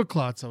calling you a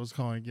klutz. I was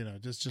calling,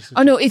 just.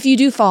 Oh no, if you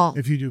do fall.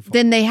 If you do fall.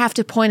 Then they have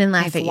to point and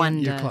laugh If at you. one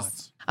You're does.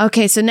 klutz.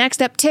 Okay, so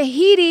next up,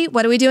 Tahiti.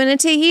 What are we doing in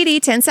Tahiti?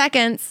 10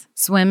 seconds.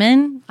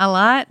 Swimming a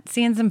lot,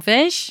 seeing some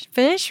fish,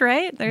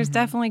 right? There's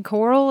definitely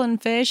coral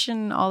and fish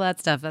and all that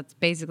stuff. That's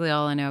basically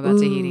all I know about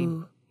Tahiti.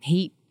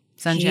 Heat,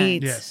 sunshine.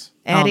 Heat. Yes.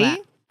 All Eddie? that.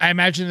 I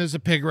imagine there's a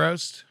pig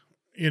roast.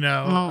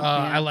 yeah.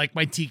 I like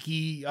my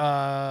tiki,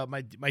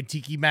 my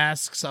tiki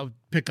masks. I'll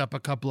pick up a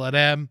couple of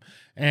them,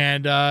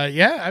 and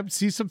I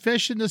see some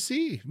fish in the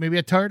sea. Maybe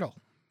a turtle.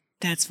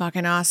 That's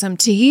fucking awesome.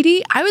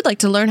 Tahiti, I would like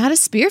to learn how to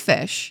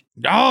spearfish.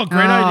 Oh,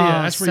 great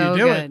idea! That's where so you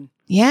do good. it.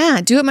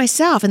 Yeah, do it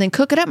myself and then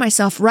cook it up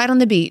myself right on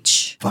the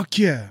beach. Fuck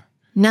yeah!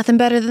 Nothing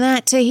better than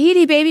that.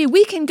 Tahiti, baby.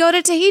 We can go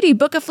to Tahiti.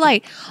 Book a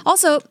flight.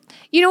 Also,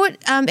 you know what,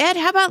 Ed,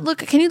 how about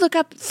can you look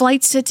up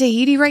flights to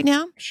Tahiti right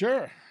now?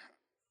 Sure.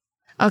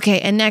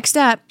 Okay, and next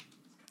up,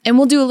 and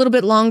we'll do a little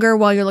bit longer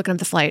while you're looking up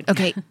the flight.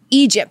 Okay,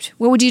 Egypt.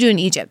 What would you do in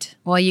Egypt?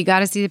 Well, you got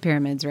to see the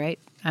pyramids, right?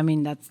 I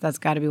mean, that's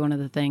got to be one of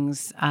the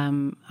things.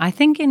 I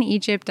think in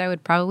Egypt, I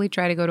would probably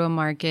try to go to a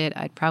market.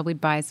 I'd probably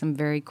buy some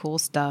very cool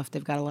stuff.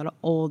 They've got a lot of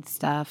old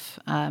stuff.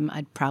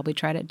 I'd probably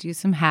try to do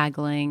some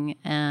haggling,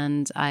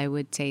 and I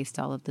would taste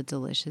all of the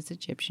delicious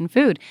Egyptian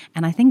food.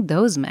 And I think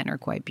those men are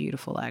quite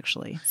beautiful,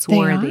 actually.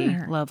 Swarthy,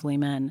 are. lovely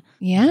men.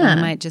 Yeah. So I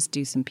might just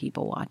do some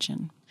people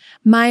watching.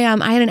 My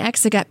I had an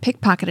ex that got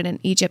pickpocketed in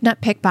Egypt.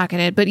 Not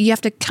pickpocketed, but you have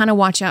to kind of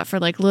watch out for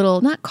like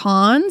little, not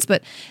cons,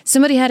 but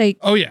somebody had a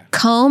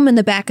comb in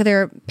the back of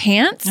their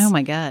pants. Oh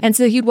my God. And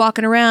so he'd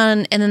walking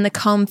around and then the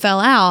comb fell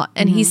out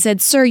and he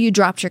said, "Sir, you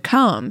dropped your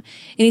comb." And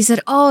he said,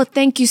 "Oh,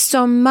 thank you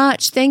so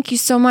much. Thank you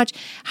so much.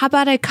 How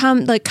about I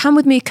come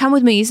with me.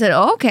 He said,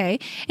 "Oh, okay."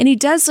 And he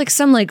does like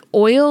some like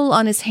oil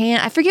on his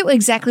hand. I forget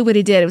exactly what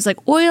he did. It was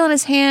like oil on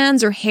his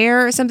hands or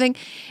hair or something.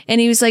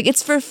 And he was like,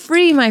 "It's for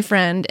free, my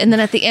friend." And then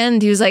at the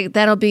end, he was like,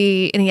 "That'll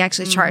be," and he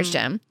actually charged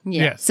him.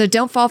 Yeah. Yes. So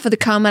don't fall for the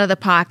comb out of the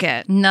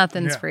pocket.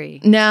 Nothing's free.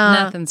 No.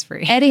 Nothing's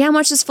free. Eddie, how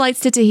much is flights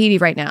to Tahiti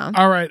right now?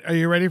 All right. Are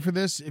you ready for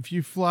this? If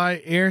you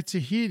fly Air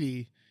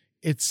Tahiti,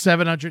 it's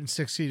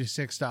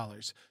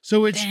 $766.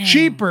 So it's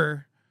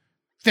cheaper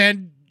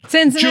than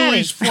Cincinnati.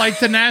 Julie's flight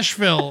to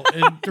Nashville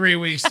in 3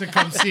 weeks to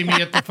come see me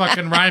at the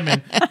fucking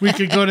Ryman. We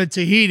could go to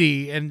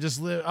Tahiti and just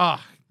live. Oh,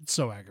 it's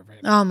so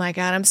aggravating. Oh my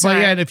God, I'm But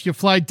sorry. yeah, and if you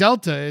fly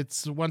Delta,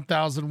 it's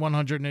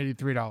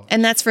 $1,183.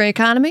 And that's for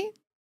economy?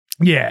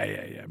 Yeah.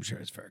 I'm sure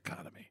it's for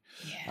economy.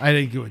 I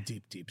didn't do a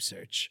deep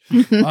search.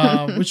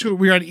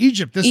 We're on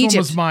Egypt. This one Egypt.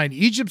 was mine.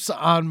 Egypt's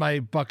on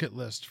my bucket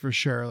list for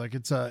sure. Like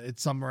it's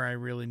somewhere I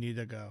really need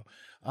to go.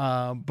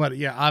 But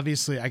yeah,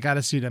 obviously I got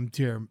to see them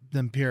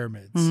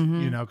pyramids,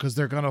 because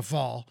they're gonna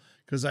fall.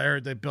 Because I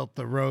heard they built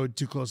the road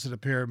too close to the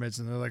pyramids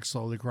and they're like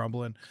slowly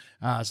crumbling.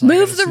 So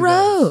Move the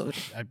road.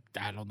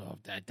 I don't know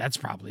if that's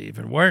probably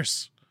even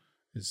worse.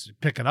 is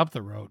picking up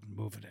the road and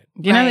moving it.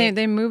 You know, Right.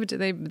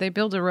 they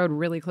built a road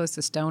really close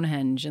to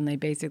Stonehenge, and they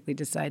basically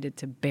decided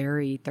to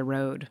bury the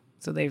road.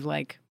 So they've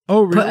like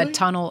Oh, put really? a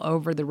tunnel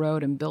over the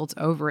road and built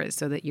over it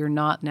so that you're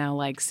not now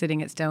like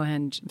sitting at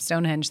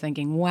Stonehenge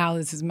thinking, wow,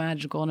 this is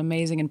magical and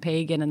amazing and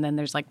pagan. And then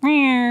there's like,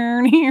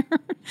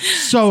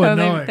 So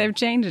annoying. they've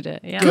changed it.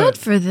 Yeah. Good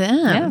for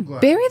them. Yeah.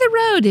 Bury the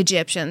road,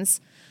 Egyptians.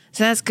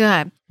 So that's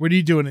good. What are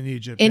you doing in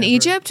Egypt? In Amber?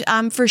 Egypt,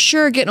 I'm for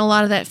sure getting a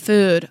lot of that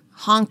food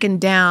honking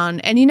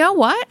down. And you know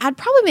what? I'd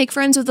probably make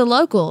friends with the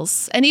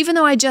locals. And even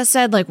though I just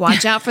said, like,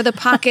 watch out for the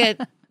pocket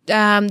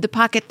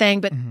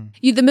thing, but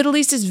the Middle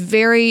East is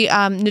very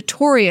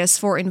notorious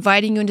for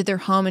inviting you into their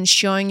home and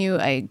showing you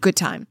a good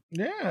time.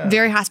 Yeah.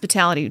 Very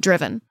hospitality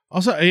driven.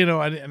 Also, you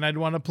know, I'd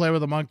want to play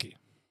with a monkey.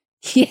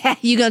 Yeah,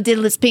 you gonna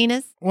diddle his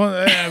penis? Well,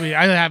 I mean,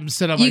 I have him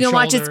sit on my You shoulder.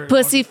 gonna watch his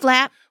pussy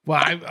flap? Well,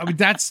 I mean,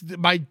 that's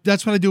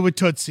what I do with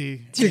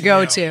Tootsie. It's your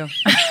go-to.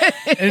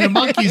 And the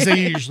monkeys,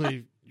 they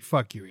usually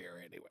fuck your ear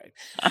anyway.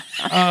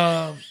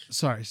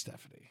 Sorry,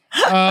 Stephanie.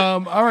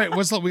 All right,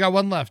 we got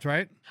one left,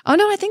 right? Oh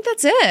no, I think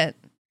that's it.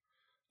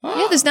 Oh,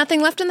 Yeah, there's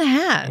nothing left in the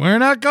hat. we're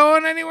not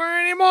going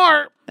anywhere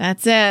anymore.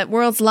 That's it.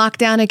 World's locked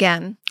down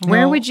again.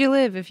 Where Well- would you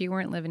live if you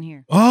weren't living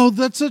here? Oh,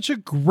 that's such a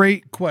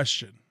great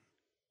question.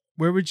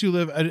 Where would you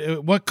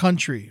live? What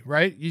country,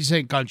 right? You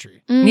say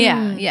country.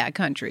 Yeah,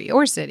 country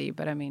or city,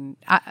 but I mean,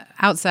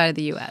 outside of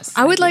the U.S.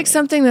 I would like ideally.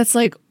 something that's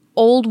like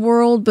old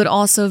world, but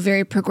also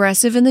very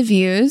progressive in the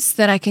views,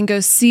 that I can go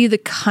see the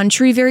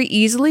country very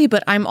easily,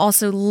 but I'm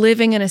also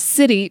living in a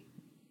city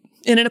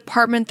in an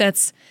apartment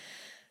that's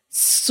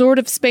sort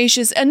of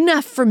spacious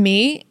enough for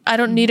me. I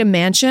don't need a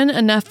mansion,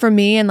 enough for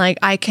me. And like,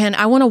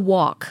 I want to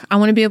walk. I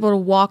want to be able to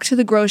walk to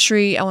the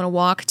grocery. I want to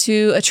walk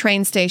to a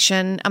train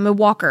station. I'm a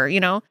walker, you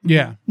know?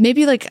 Yeah.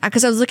 Maybe like,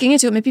 because I was looking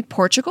into it, maybe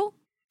Portugal.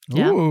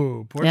 Yeah.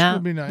 Ooh, Portugal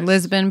would be nice.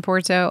 Lisbon,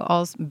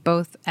 Porto,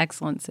 both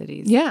excellent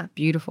cities. Yeah.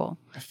 Beautiful.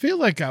 I feel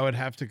like I would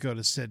have to go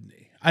to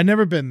Sydney. I've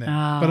never been there.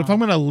 But if I'm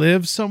going to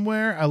live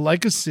somewhere, I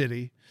like a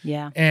city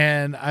Yeah.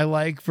 and I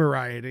like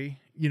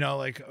variety. You know,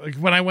 like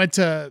when I went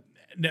to,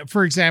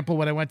 for example,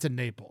 when I went to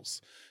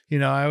Naples, you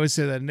know, I always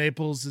say that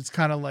Naples, it's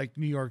kind of like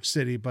New York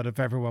City, but if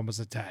everyone was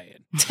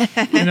Italian,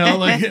 you know,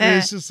 like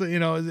it's just, you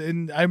know,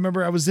 and I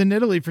remember I was in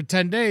Italy for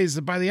 10 days.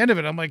 And by the end of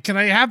it, I'm like, can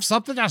I have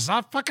something that's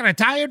not fucking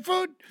Italian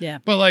food? Yeah.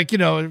 But like, you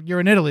know, you're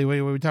in Italy, what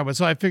are we talking about?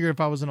 So I figure if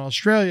I was in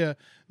Australia,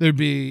 there'd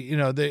be, you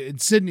know, in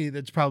Sydney,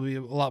 that's probably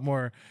a lot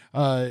more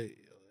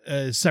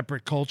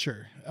separate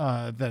culture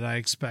that I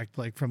expect,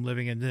 like from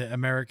living in the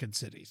American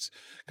cities,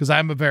 because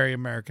I'm a very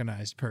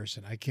Americanized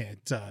person. I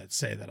can't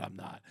say that I'm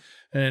not,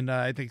 and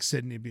I think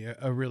Sydney would be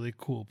a really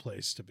cool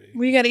place to be.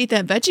 We got to eat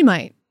that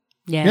Vegemite.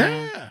 Yeah.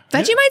 Yeah,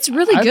 Vegemite's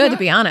really I've good, had- to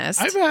be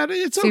honest. I've had it.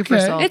 It's Super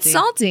okay. salty. It's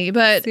salty,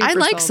 but I Super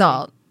like salty.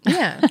 salt.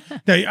 Yeah.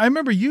 Now, I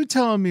remember you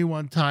telling me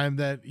one time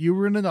that you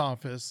were in an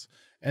office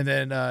and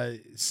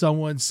then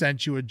someone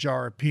sent you a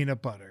jar of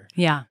peanut butter,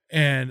 Yeah.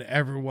 and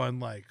everyone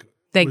like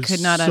They was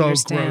could not so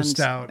understand. grossed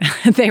out.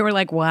 They were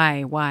like,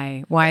 why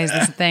is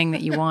this a thing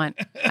that you want?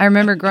 I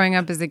remember growing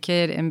up as a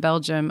kid in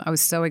Belgium, I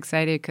was so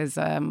excited because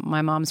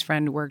my mom's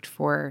friend worked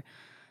for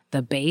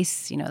the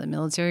base, you know, the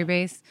military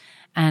base.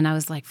 And I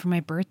was like, for my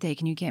birthday,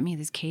 can you get me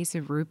this case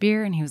of root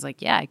beer? And he was like,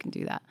 yeah, I can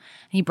do that.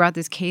 And he brought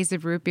this case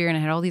of root beer, and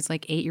I had all these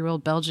like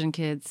 8-year-old Belgian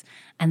kids,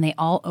 and they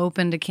all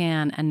opened a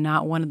can, and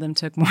not one of them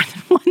took more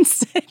than one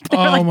sip. They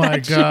were Oh like, my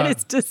that God. shit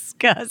is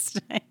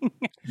disgusting.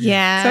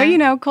 Yeah. So, you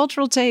know,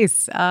 cultural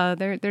tastes,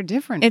 they're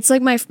different. It's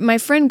like my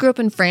friend grew up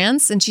in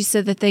France, and she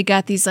said that they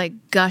got these like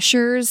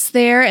gushers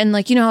there, and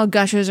like, you know how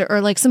gushers are, or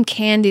like some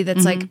candy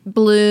that's like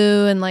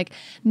blue and like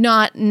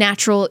not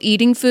natural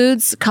eating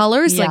foods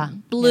colors, Yeah.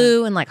 like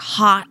blue and like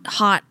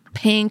hot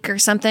pink or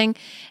something.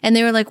 And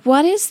they were like,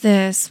 what is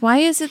this? Why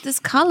is it this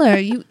color?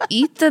 You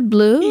eat the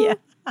blue?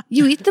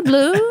 You eat the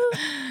blue?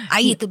 I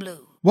eat the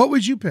blue. What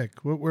would you pick?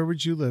 Where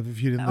would you live if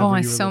you didn't live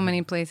where you were so living?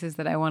 many places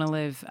that I want to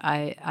live.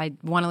 I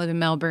want to live in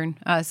Melbourne,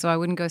 so I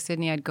wouldn't go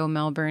Sydney. I'd go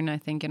Melbourne. I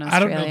think in I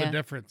Australia. don't know the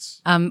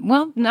difference.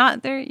 Well,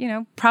 not there. You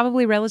know,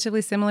 probably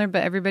relatively similar,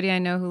 but everybody I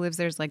know who lives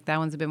there is like that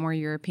one's a bit more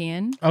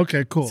European.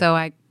 Okay, cool. So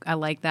I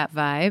like that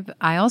vibe.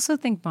 I also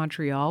think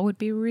Montreal would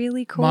be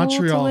really cool to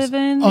Montreal's live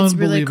in. It's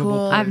really unbelievable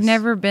cool. place. I've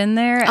never been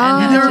there, and Oh.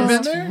 I You've never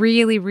just been there?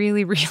 really,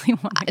 really, really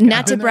want to go.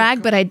 Not to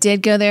brag, but I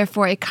did go there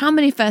for a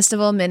comedy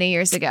festival many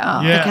years ago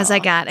Yeah. because I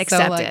got So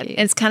accepted. lucky.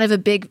 It's kind of a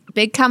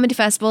big comedy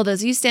festival.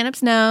 Those of you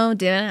stand-ups know.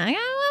 Yeah.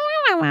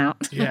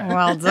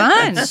 Well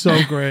done. It's so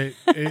great.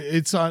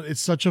 It's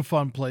such a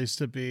fun place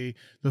to be.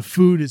 The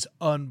food is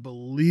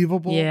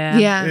unbelievable. Yeah.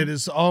 Yeah. It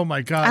is. Oh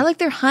my God. I like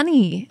their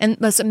honey and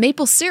some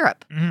maple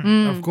syrup.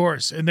 Of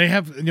course. And they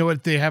have, you know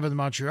what they have in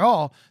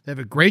Montreal? They have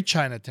a great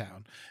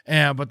Chinatown.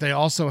 But they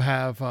also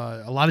have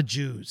a lot of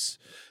Jews.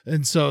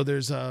 And so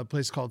there's a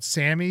place called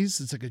Sammy's.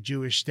 It's like a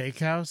Jewish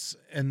steakhouse.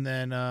 And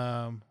then,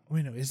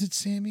 wait, no, is it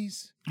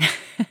Sammy's?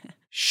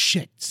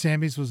 Shit,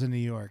 Sammy's was in New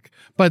York,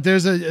 but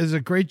there's a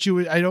great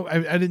Jewish. I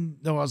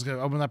didn't know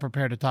I'm not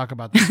prepared to talk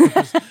about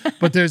this,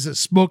 but there's a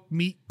smoked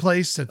meat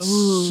place that's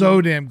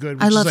so damn good.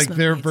 Which I is love like smoked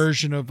their meats.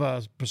 version of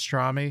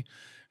pastrami,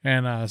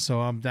 And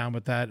so I'm down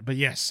with that. But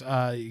yes,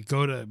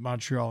 go to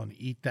Montreal and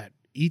eat that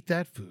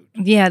food.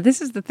 Yeah,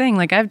 this is the thing.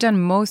 Like I've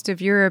done most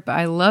of Europe.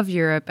 I love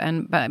Europe,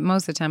 but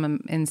most of the time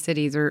I'm in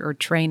cities or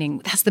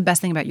training. That's the best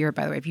thing about Europe,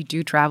 by the way. If you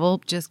do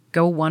travel, just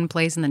go one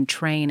place and then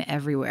train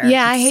everywhere.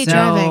 Yeah, I hate so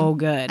driving. So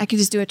good. I could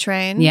just do a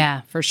train.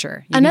 Yeah, for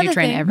sure. You Another can do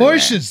train thing- everywhere.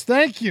 Moishes,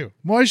 thank you.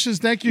 Moishes,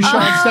 thank you,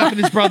 Sean.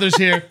 Stephanie's brother's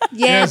here.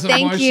 Yes, so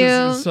thank Moishes you.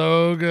 is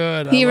so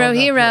good. I Hero, love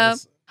that hero.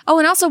 place. Oh,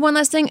 and also one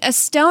last thing,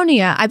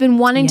 Estonia. I've been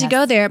wanting to Yes.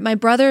 go there. My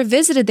brother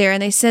visited there and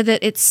they said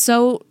that it's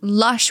so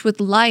lush with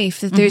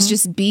life that there's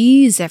just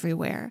bees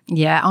everywhere.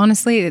 Yeah,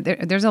 honestly,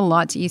 there's a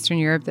lot to Eastern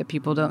Europe that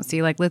people don't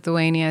see, like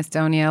Lithuania,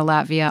 Estonia,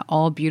 Latvia,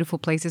 all beautiful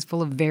places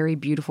full of very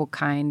beautiful,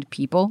 kind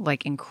people,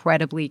 like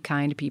incredibly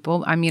kind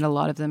people. I meet a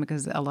lot of them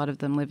because a lot of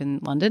them live in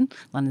London.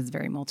 London's a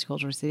very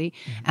multicultural city,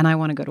 and I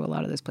want to go to a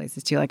lot of those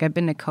places too. Like I've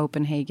been to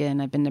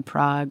Copenhagen, I've been to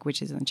Prague,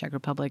 which is in the Czech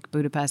Republic,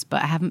 Budapest,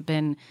 but I haven't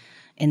been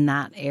in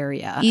that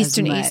area.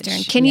 Eastern.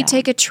 Can you Yeah.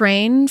 take a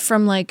train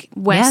from like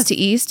west Yes. to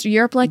east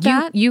Europe like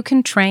that? You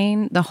can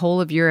train the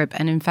whole of Europe.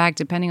 And in fact,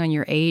 depending on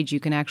your age, you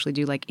can actually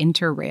do like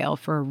Interrail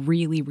for a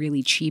really,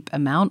 really cheap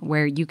amount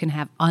where you can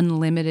have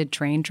unlimited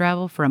train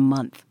travel for a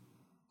month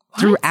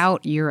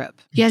throughout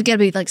Europe. You have got to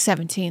be like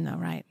 17 though,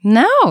 right?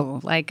 No,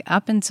 like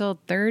up until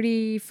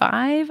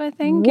 35, I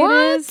think What?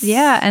 it is.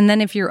 Yeah. And then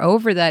if you're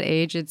over that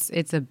age,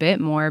 it's a bit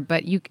more.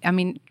 But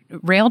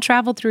rail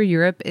travel through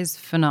Europe is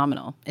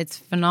phenomenal. It's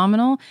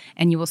phenomenal,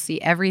 and you will see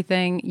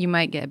everything. You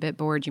might get a bit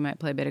bored. You might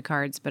play a bit of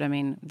cards. But I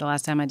mean, the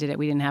last time I did it,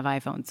 we didn't have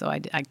iPhones, so I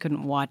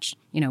couldn't watch,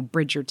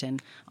 Bridgerton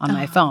on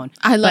my phone.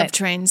 I love But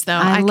trains though.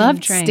 I love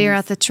can trains. Stare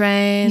at the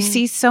train. You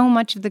see so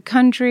much of the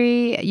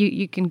country.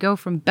 You can go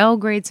from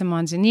Belgrade to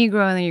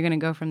Montenegro, and then you're going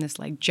to go from this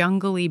like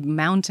jungly,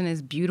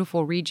 mountainous,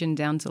 beautiful region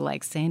down to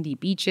like sandy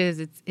beaches.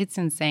 It's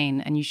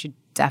insane, and you should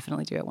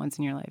definitely do it once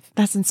in your life.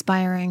 That's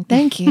inspiring.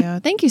 Thank you.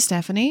 Thank you,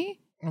 Stephanie.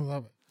 I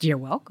love it. You're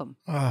welcome.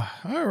 All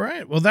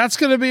right. Well, that's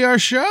going to be our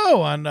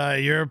show on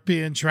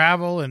European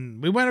travel.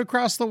 And we went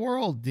across the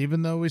world,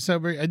 even though we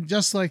said we're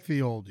just like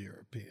the old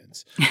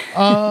Europeans.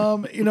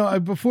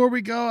 Before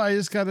we go, I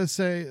just got to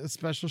say a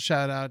special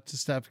shout out to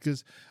Steph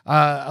because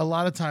a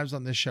lot of times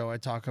on this show, I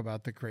talk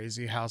about the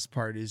crazy house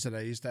parties that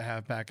I used to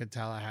have back in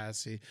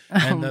Tallahassee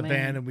and the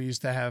band. And we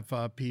used to have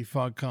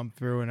P-Funk come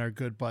through, and our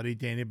good buddy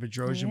Danny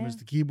Bedrosian was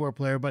the keyboard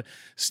player. But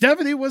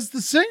Stephanie was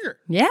the singer.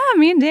 Yeah,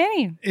 me and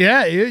Danny.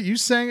 Yeah, you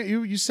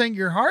sang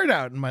your heart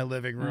out in my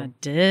living room. I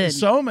did.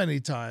 So many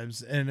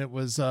times, and it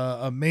was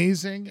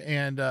amazing.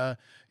 And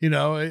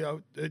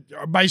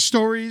my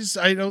stories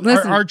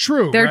are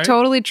true. They're right?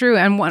 totally true.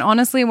 And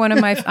honestly, one of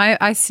my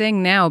I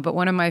sing now, but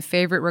one of my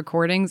favorite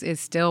recordings is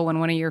still when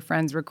one of your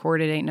friends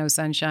recorded "Ain't No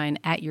Sunshine"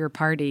 at your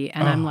party,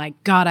 and I'm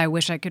like, God, I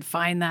wish I could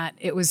find that.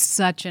 It was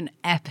such an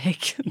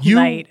epic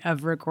night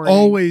of recording.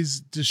 Always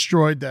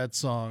destroyed that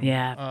song.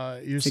 Yeah,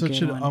 you're it's a such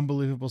good an one.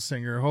 unbelievable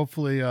singer.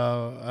 Hopefully,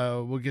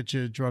 we'll get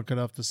you drunk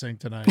enough to sing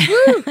tonight.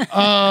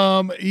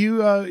 If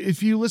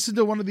you listen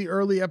to one of the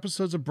early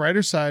episodes of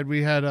Brighter Side,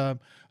 we had a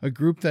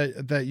group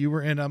that you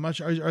were in. I'm not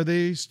sure.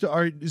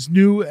 Is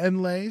New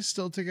and Lay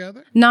still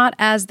together? Not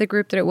as the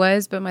group that it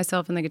was, but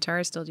myself and the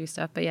guitarist still do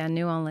stuff. But yeah,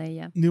 New on Lay,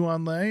 yeah. New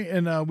on Lay,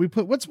 and we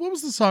put what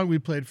was the song we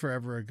played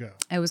forever ago?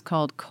 It was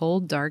called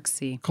Cold Dark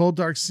Sea. Cold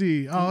Dark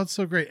Sea. Oh, that's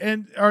so great.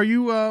 And are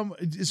you?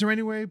 Is there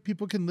any way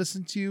people can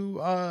listen to you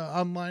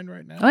online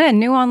right now? Oh yeah,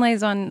 New on Lay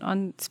is on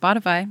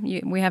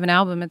Spotify. We have an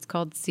album. It's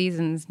called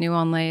Seasons. New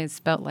on Lay is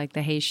spelt like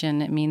the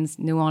Haitian. It means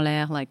Nous en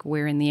l'air, like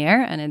we're in the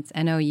air, and it's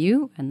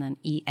N-O-U and then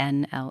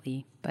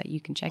E-N-L-E. But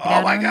you can check it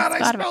out. Oh my on God,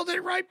 Spotify. I spelled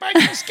it right by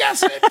just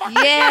guessing it.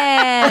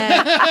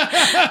 Yeah.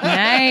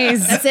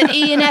 Nice. That's an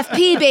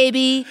ENFP,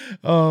 baby.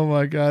 Oh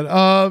my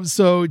God.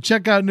 So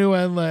check out New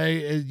and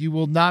Lay. You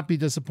will not be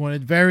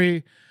disappointed.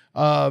 Very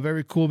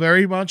cool.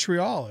 Very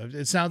Montreal.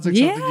 It sounds like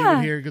something you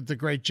would hear, the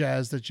great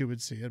jazz that you would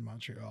see in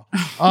Montreal.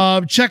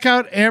 Check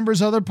out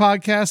Amber's other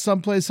podcast,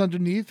 Someplace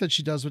Underneath, that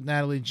she does with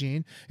Natalie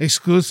Jean,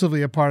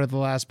 exclusively a part of the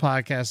Last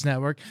Podcast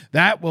Network.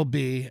 That will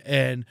be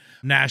in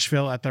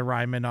Nashville at the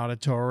Ryman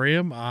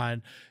Auditorium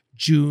on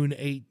June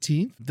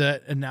 18th.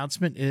 The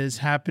announcement is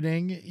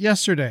happening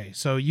yesterday,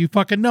 so you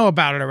fucking know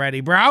about it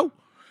already, bro.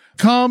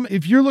 Come,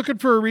 if you're looking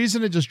for a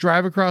reason to just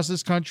drive across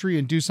this country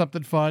and do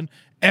something fun,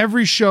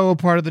 every show a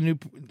part of the new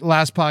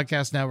Last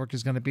Podcast Network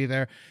is going to be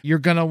there. You're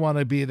going to want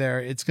to be there.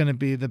 It's going to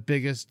be the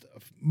biggest,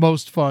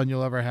 most fun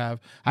you'll ever have.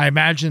 I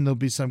imagine there'll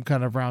be some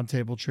kind of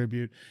roundtable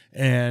tribute,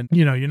 and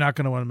you're not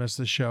going to want to miss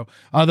this show.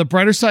 The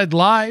Brighter Side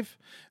Live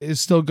is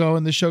still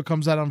going. The show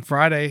comes out on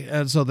Friday,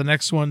 and so the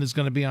next one is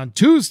going to be on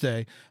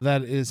Tuesday.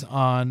 That is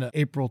on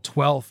April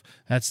 12th.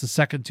 That's the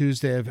second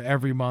Tuesday of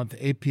every month,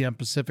 8 p.m.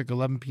 Pacific,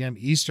 11 p.m.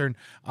 Eastern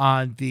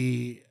on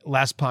the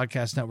Last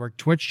Podcast Network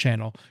Twitch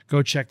channel.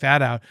 Go check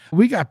that out.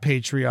 We got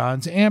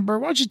Patreons. Amber,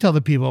 why don't you tell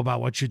the people about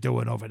what you're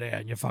doing over there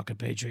on your fucking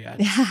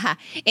Patreon?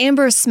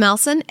 Amber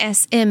Smelson,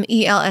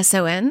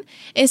 Smelson.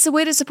 It's a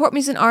way to support me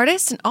as an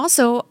artist, and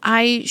also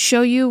I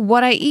show you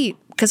what I eat.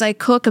 because I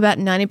cook about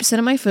 90%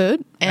 of my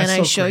food, and That's I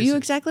so show crazy. you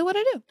exactly what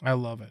I do. I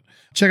love it.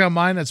 Check out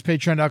mine. That's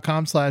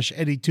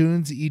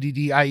patreon.com/EddieTunes,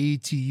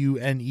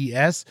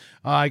 EddieTunes.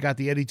 I got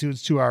the Eddie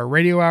Tunes 2-hour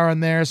radio hour on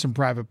there, some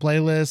private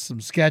playlists,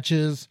 some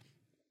sketches.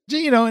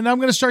 And I'm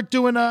going to start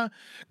doing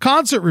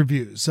concert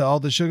reviews. So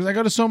all the shows, I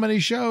go to so many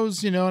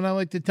shows, and I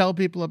like to tell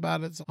people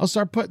about it. So I'll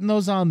start putting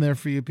those on there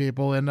for you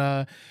people. And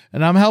I'm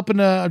helping,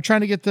 I'm trying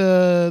to get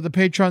the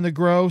Patreon to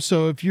grow.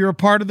 So if you're a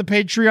part of the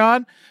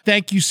Patreon,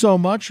 thank you so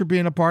much for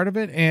being a part of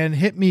it, and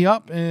hit me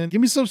up and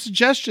give me some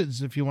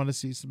suggestions if you want to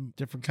see some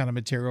different kind of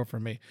material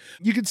from me.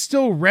 You can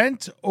still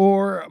rent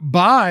or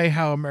buy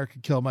How America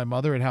Killed My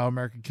Mother at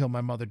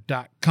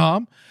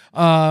howamericakilledmymother.com.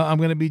 I'm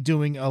going to be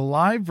doing a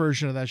live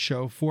version of that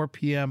show, 4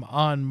 p.m.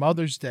 on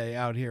Mother's Day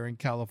out here in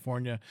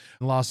California,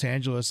 in Los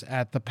Angeles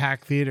at the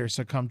Pack Theater.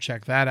 So come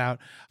check that out.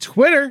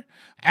 Twitter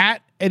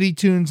at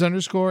EddieTunes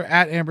 _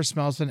 at Amber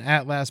Smelson,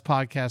 at Last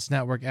Podcast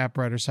Network, at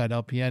Brighter Side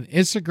LPN.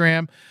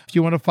 Instagram, if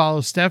you want to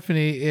follow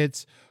Stephanie,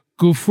 it's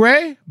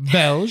Gouffre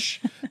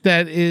Belge.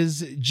 That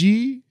is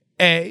GAUFFREBELGE.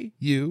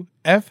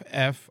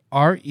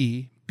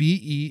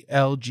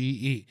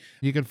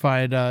 You can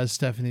find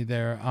Stephanie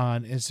there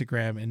on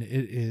Instagram, and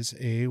it is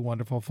a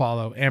wonderful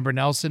follow. Amber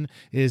Nelson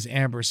is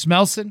Amber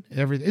Smelson.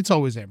 It's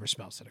always Amber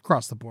Smelson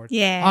across the board.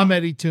 Yeah. I'm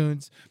Eddie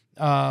Tunes.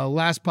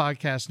 Last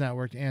Podcast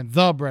Network, and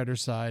The Brighter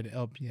Side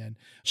LPN.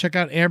 Check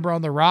out Amber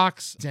on the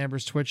Rocks. It's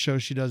Amber's Twitch show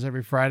she does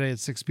every Friday at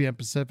 6 p.m.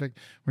 Pacific,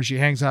 where she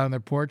hangs out on their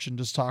porch and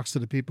just talks to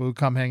the people who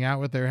come hang out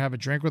with her, have a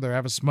drink with her,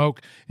 have a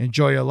smoke,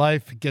 enjoy your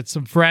life, get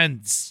some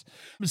friends.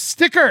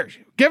 Sticker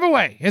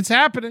giveaway. It's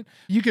happening.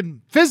 You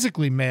can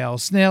physically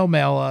snail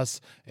mail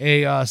us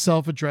a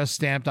self-addressed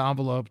stamped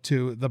envelope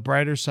to The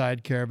Brighter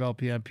Side, care of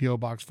LPN, P.O.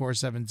 Box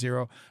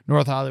 470,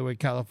 North Hollywood,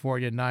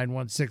 California,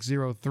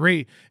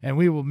 91603, and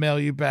we will mail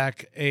you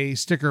back a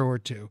sticker or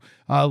two.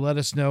 Let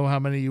us know how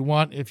many you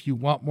want. If you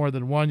want more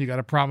than one, you got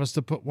to promise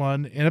to put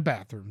one in a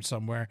bathroom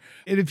somewhere.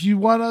 And if you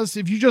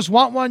just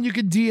want one, you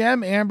can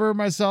DM Amber,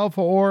 myself,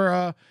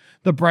 or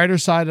The Brighter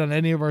Side on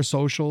any of our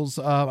socials.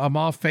 I'm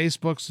off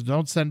Facebook, so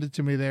don't send it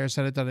to me there.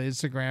 Send it on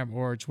Instagram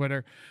or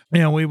Twitter,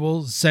 and we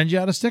will send you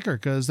out a sticker,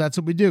 because that's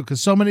what we do.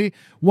 Because so many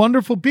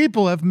wonderful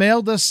people have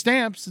mailed us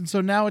stamps, and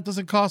so now it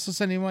doesn't cost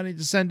us any money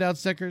to send out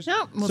stickers.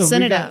 No, we'll so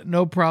send we it got out.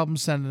 No problem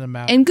sending them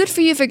out. And good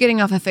for you for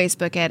getting off of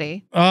Facebook,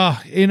 Eddie.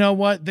 You know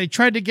what? They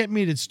tried to get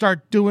me to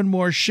start doing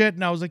more shit,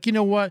 and I was like, you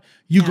know what?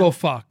 You go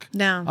fuck.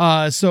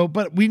 No.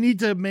 But we need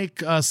to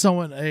make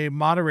someone a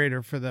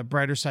moderator for the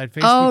Brighter Side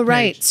Facebook Oh, page.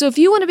 right. So if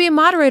you want to be a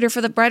moderator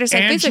for the Brighter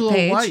Side Angela Facebook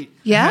page, White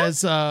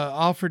has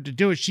offered to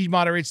do it. She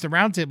moderates the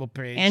roundtable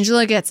page.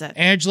 Angela gets it.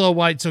 Angela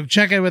White. So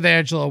check in with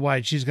Angela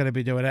White. She's going to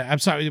be doing it. I'm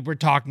sorry, we're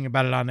talking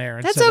about it on air.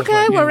 That's instead of okay.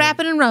 like, We're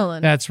rapping and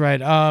rolling. That's right.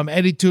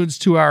 Eddie Tunes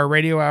 2-hour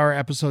radio hour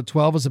episode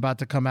 12 is about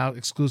to come out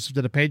exclusive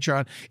to the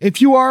Patreon.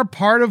 If you are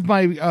part of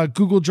my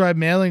Google Drive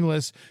mailing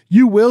list,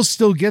 you will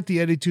still get the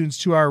Eddie Tunes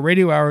 2-hour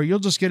radio hour.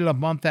 You'll just get it a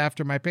month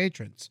after my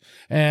patrons.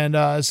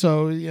 And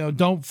so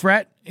don't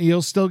fret.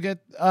 You'll still get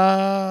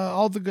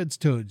all the good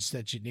tunes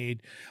that you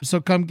need. So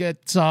come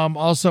get some.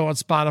 Also on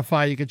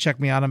Spotify, you can check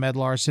me out. I'm Ed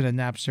Larson and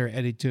Napster,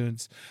 Eddie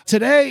Tunes.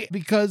 Today,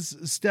 because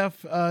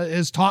Steph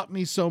has taught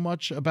me so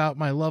much about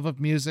my love of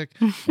music,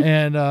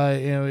 and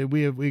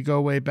we go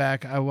way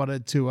back, I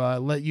wanted to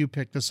let you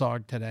pick the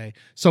song today.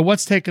 So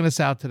what's taking us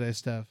out today,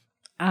 Steph?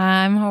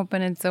 I'm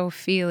hoping it's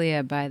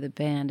Ophelia by the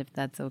band, if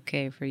that's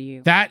okay for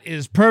you. That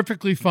is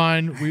perfectly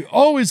fine. We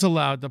always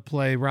allowed to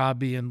play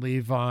Robbie and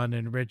Levon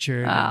and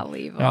Richard.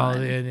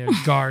 Levon. And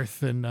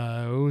Garth and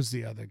who's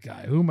the other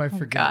guy? Who am I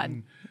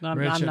forgetting? God. I'm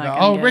Richard. not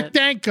gonna get Rick it.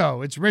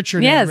 Danko. It's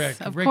Richard Yes, and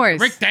Rick. of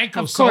course. Rick Danko's Of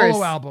course.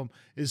 solo album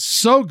is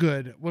so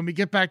good. When we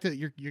get back to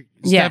your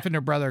Steph and her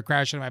brother are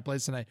crashing at my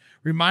place tonight,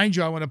 remind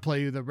you I want to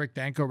play you the Rick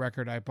Danko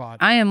record I bought.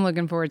 I am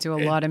looking forward to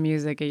a lot of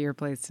music at your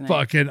place tonight.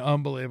 Fucking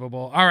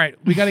unbelievable. All right,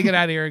 we got to get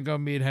out of here and go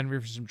meet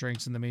Henry for some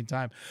drinks in the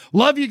meantime.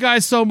 Love you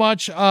guys so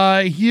much.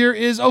 Here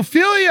is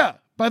Ophelia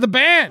by the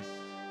band.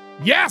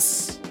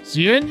 Yes.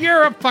 See you in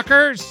Europe,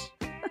 fuckers.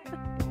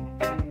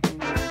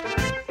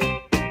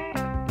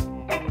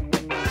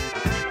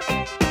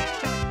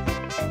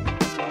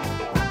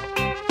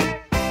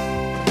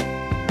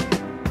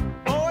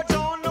 Boards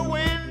on the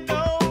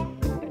window,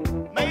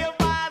 mail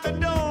by the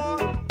door.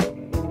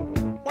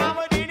 Why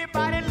would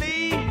anybody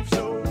leave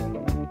so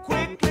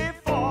quickly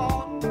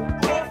for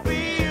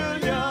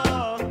Ophelia?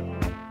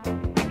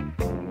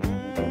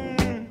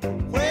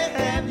 Where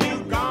have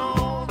you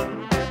gone?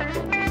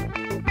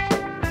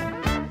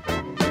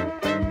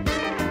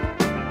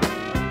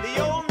 The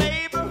old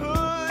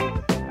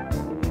neighborhood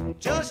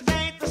just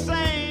ain't the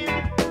same.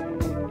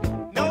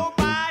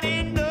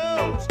 Nobody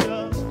knows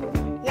just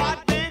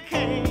what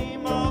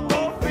became of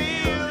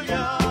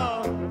Ophelia.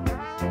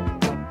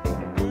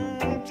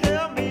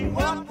 Tell me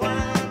what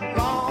went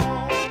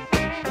wrong.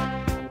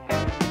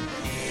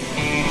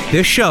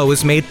 This show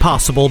is made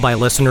possible by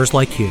listeners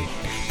like you.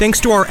 Thanks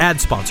to our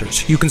ad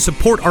sponsors, you can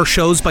support our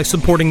shows by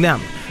supporting them.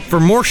 For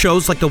more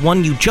shows like the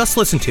one you just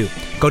listened to,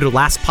 go to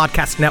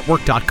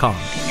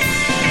lastpodcastnetwork.com.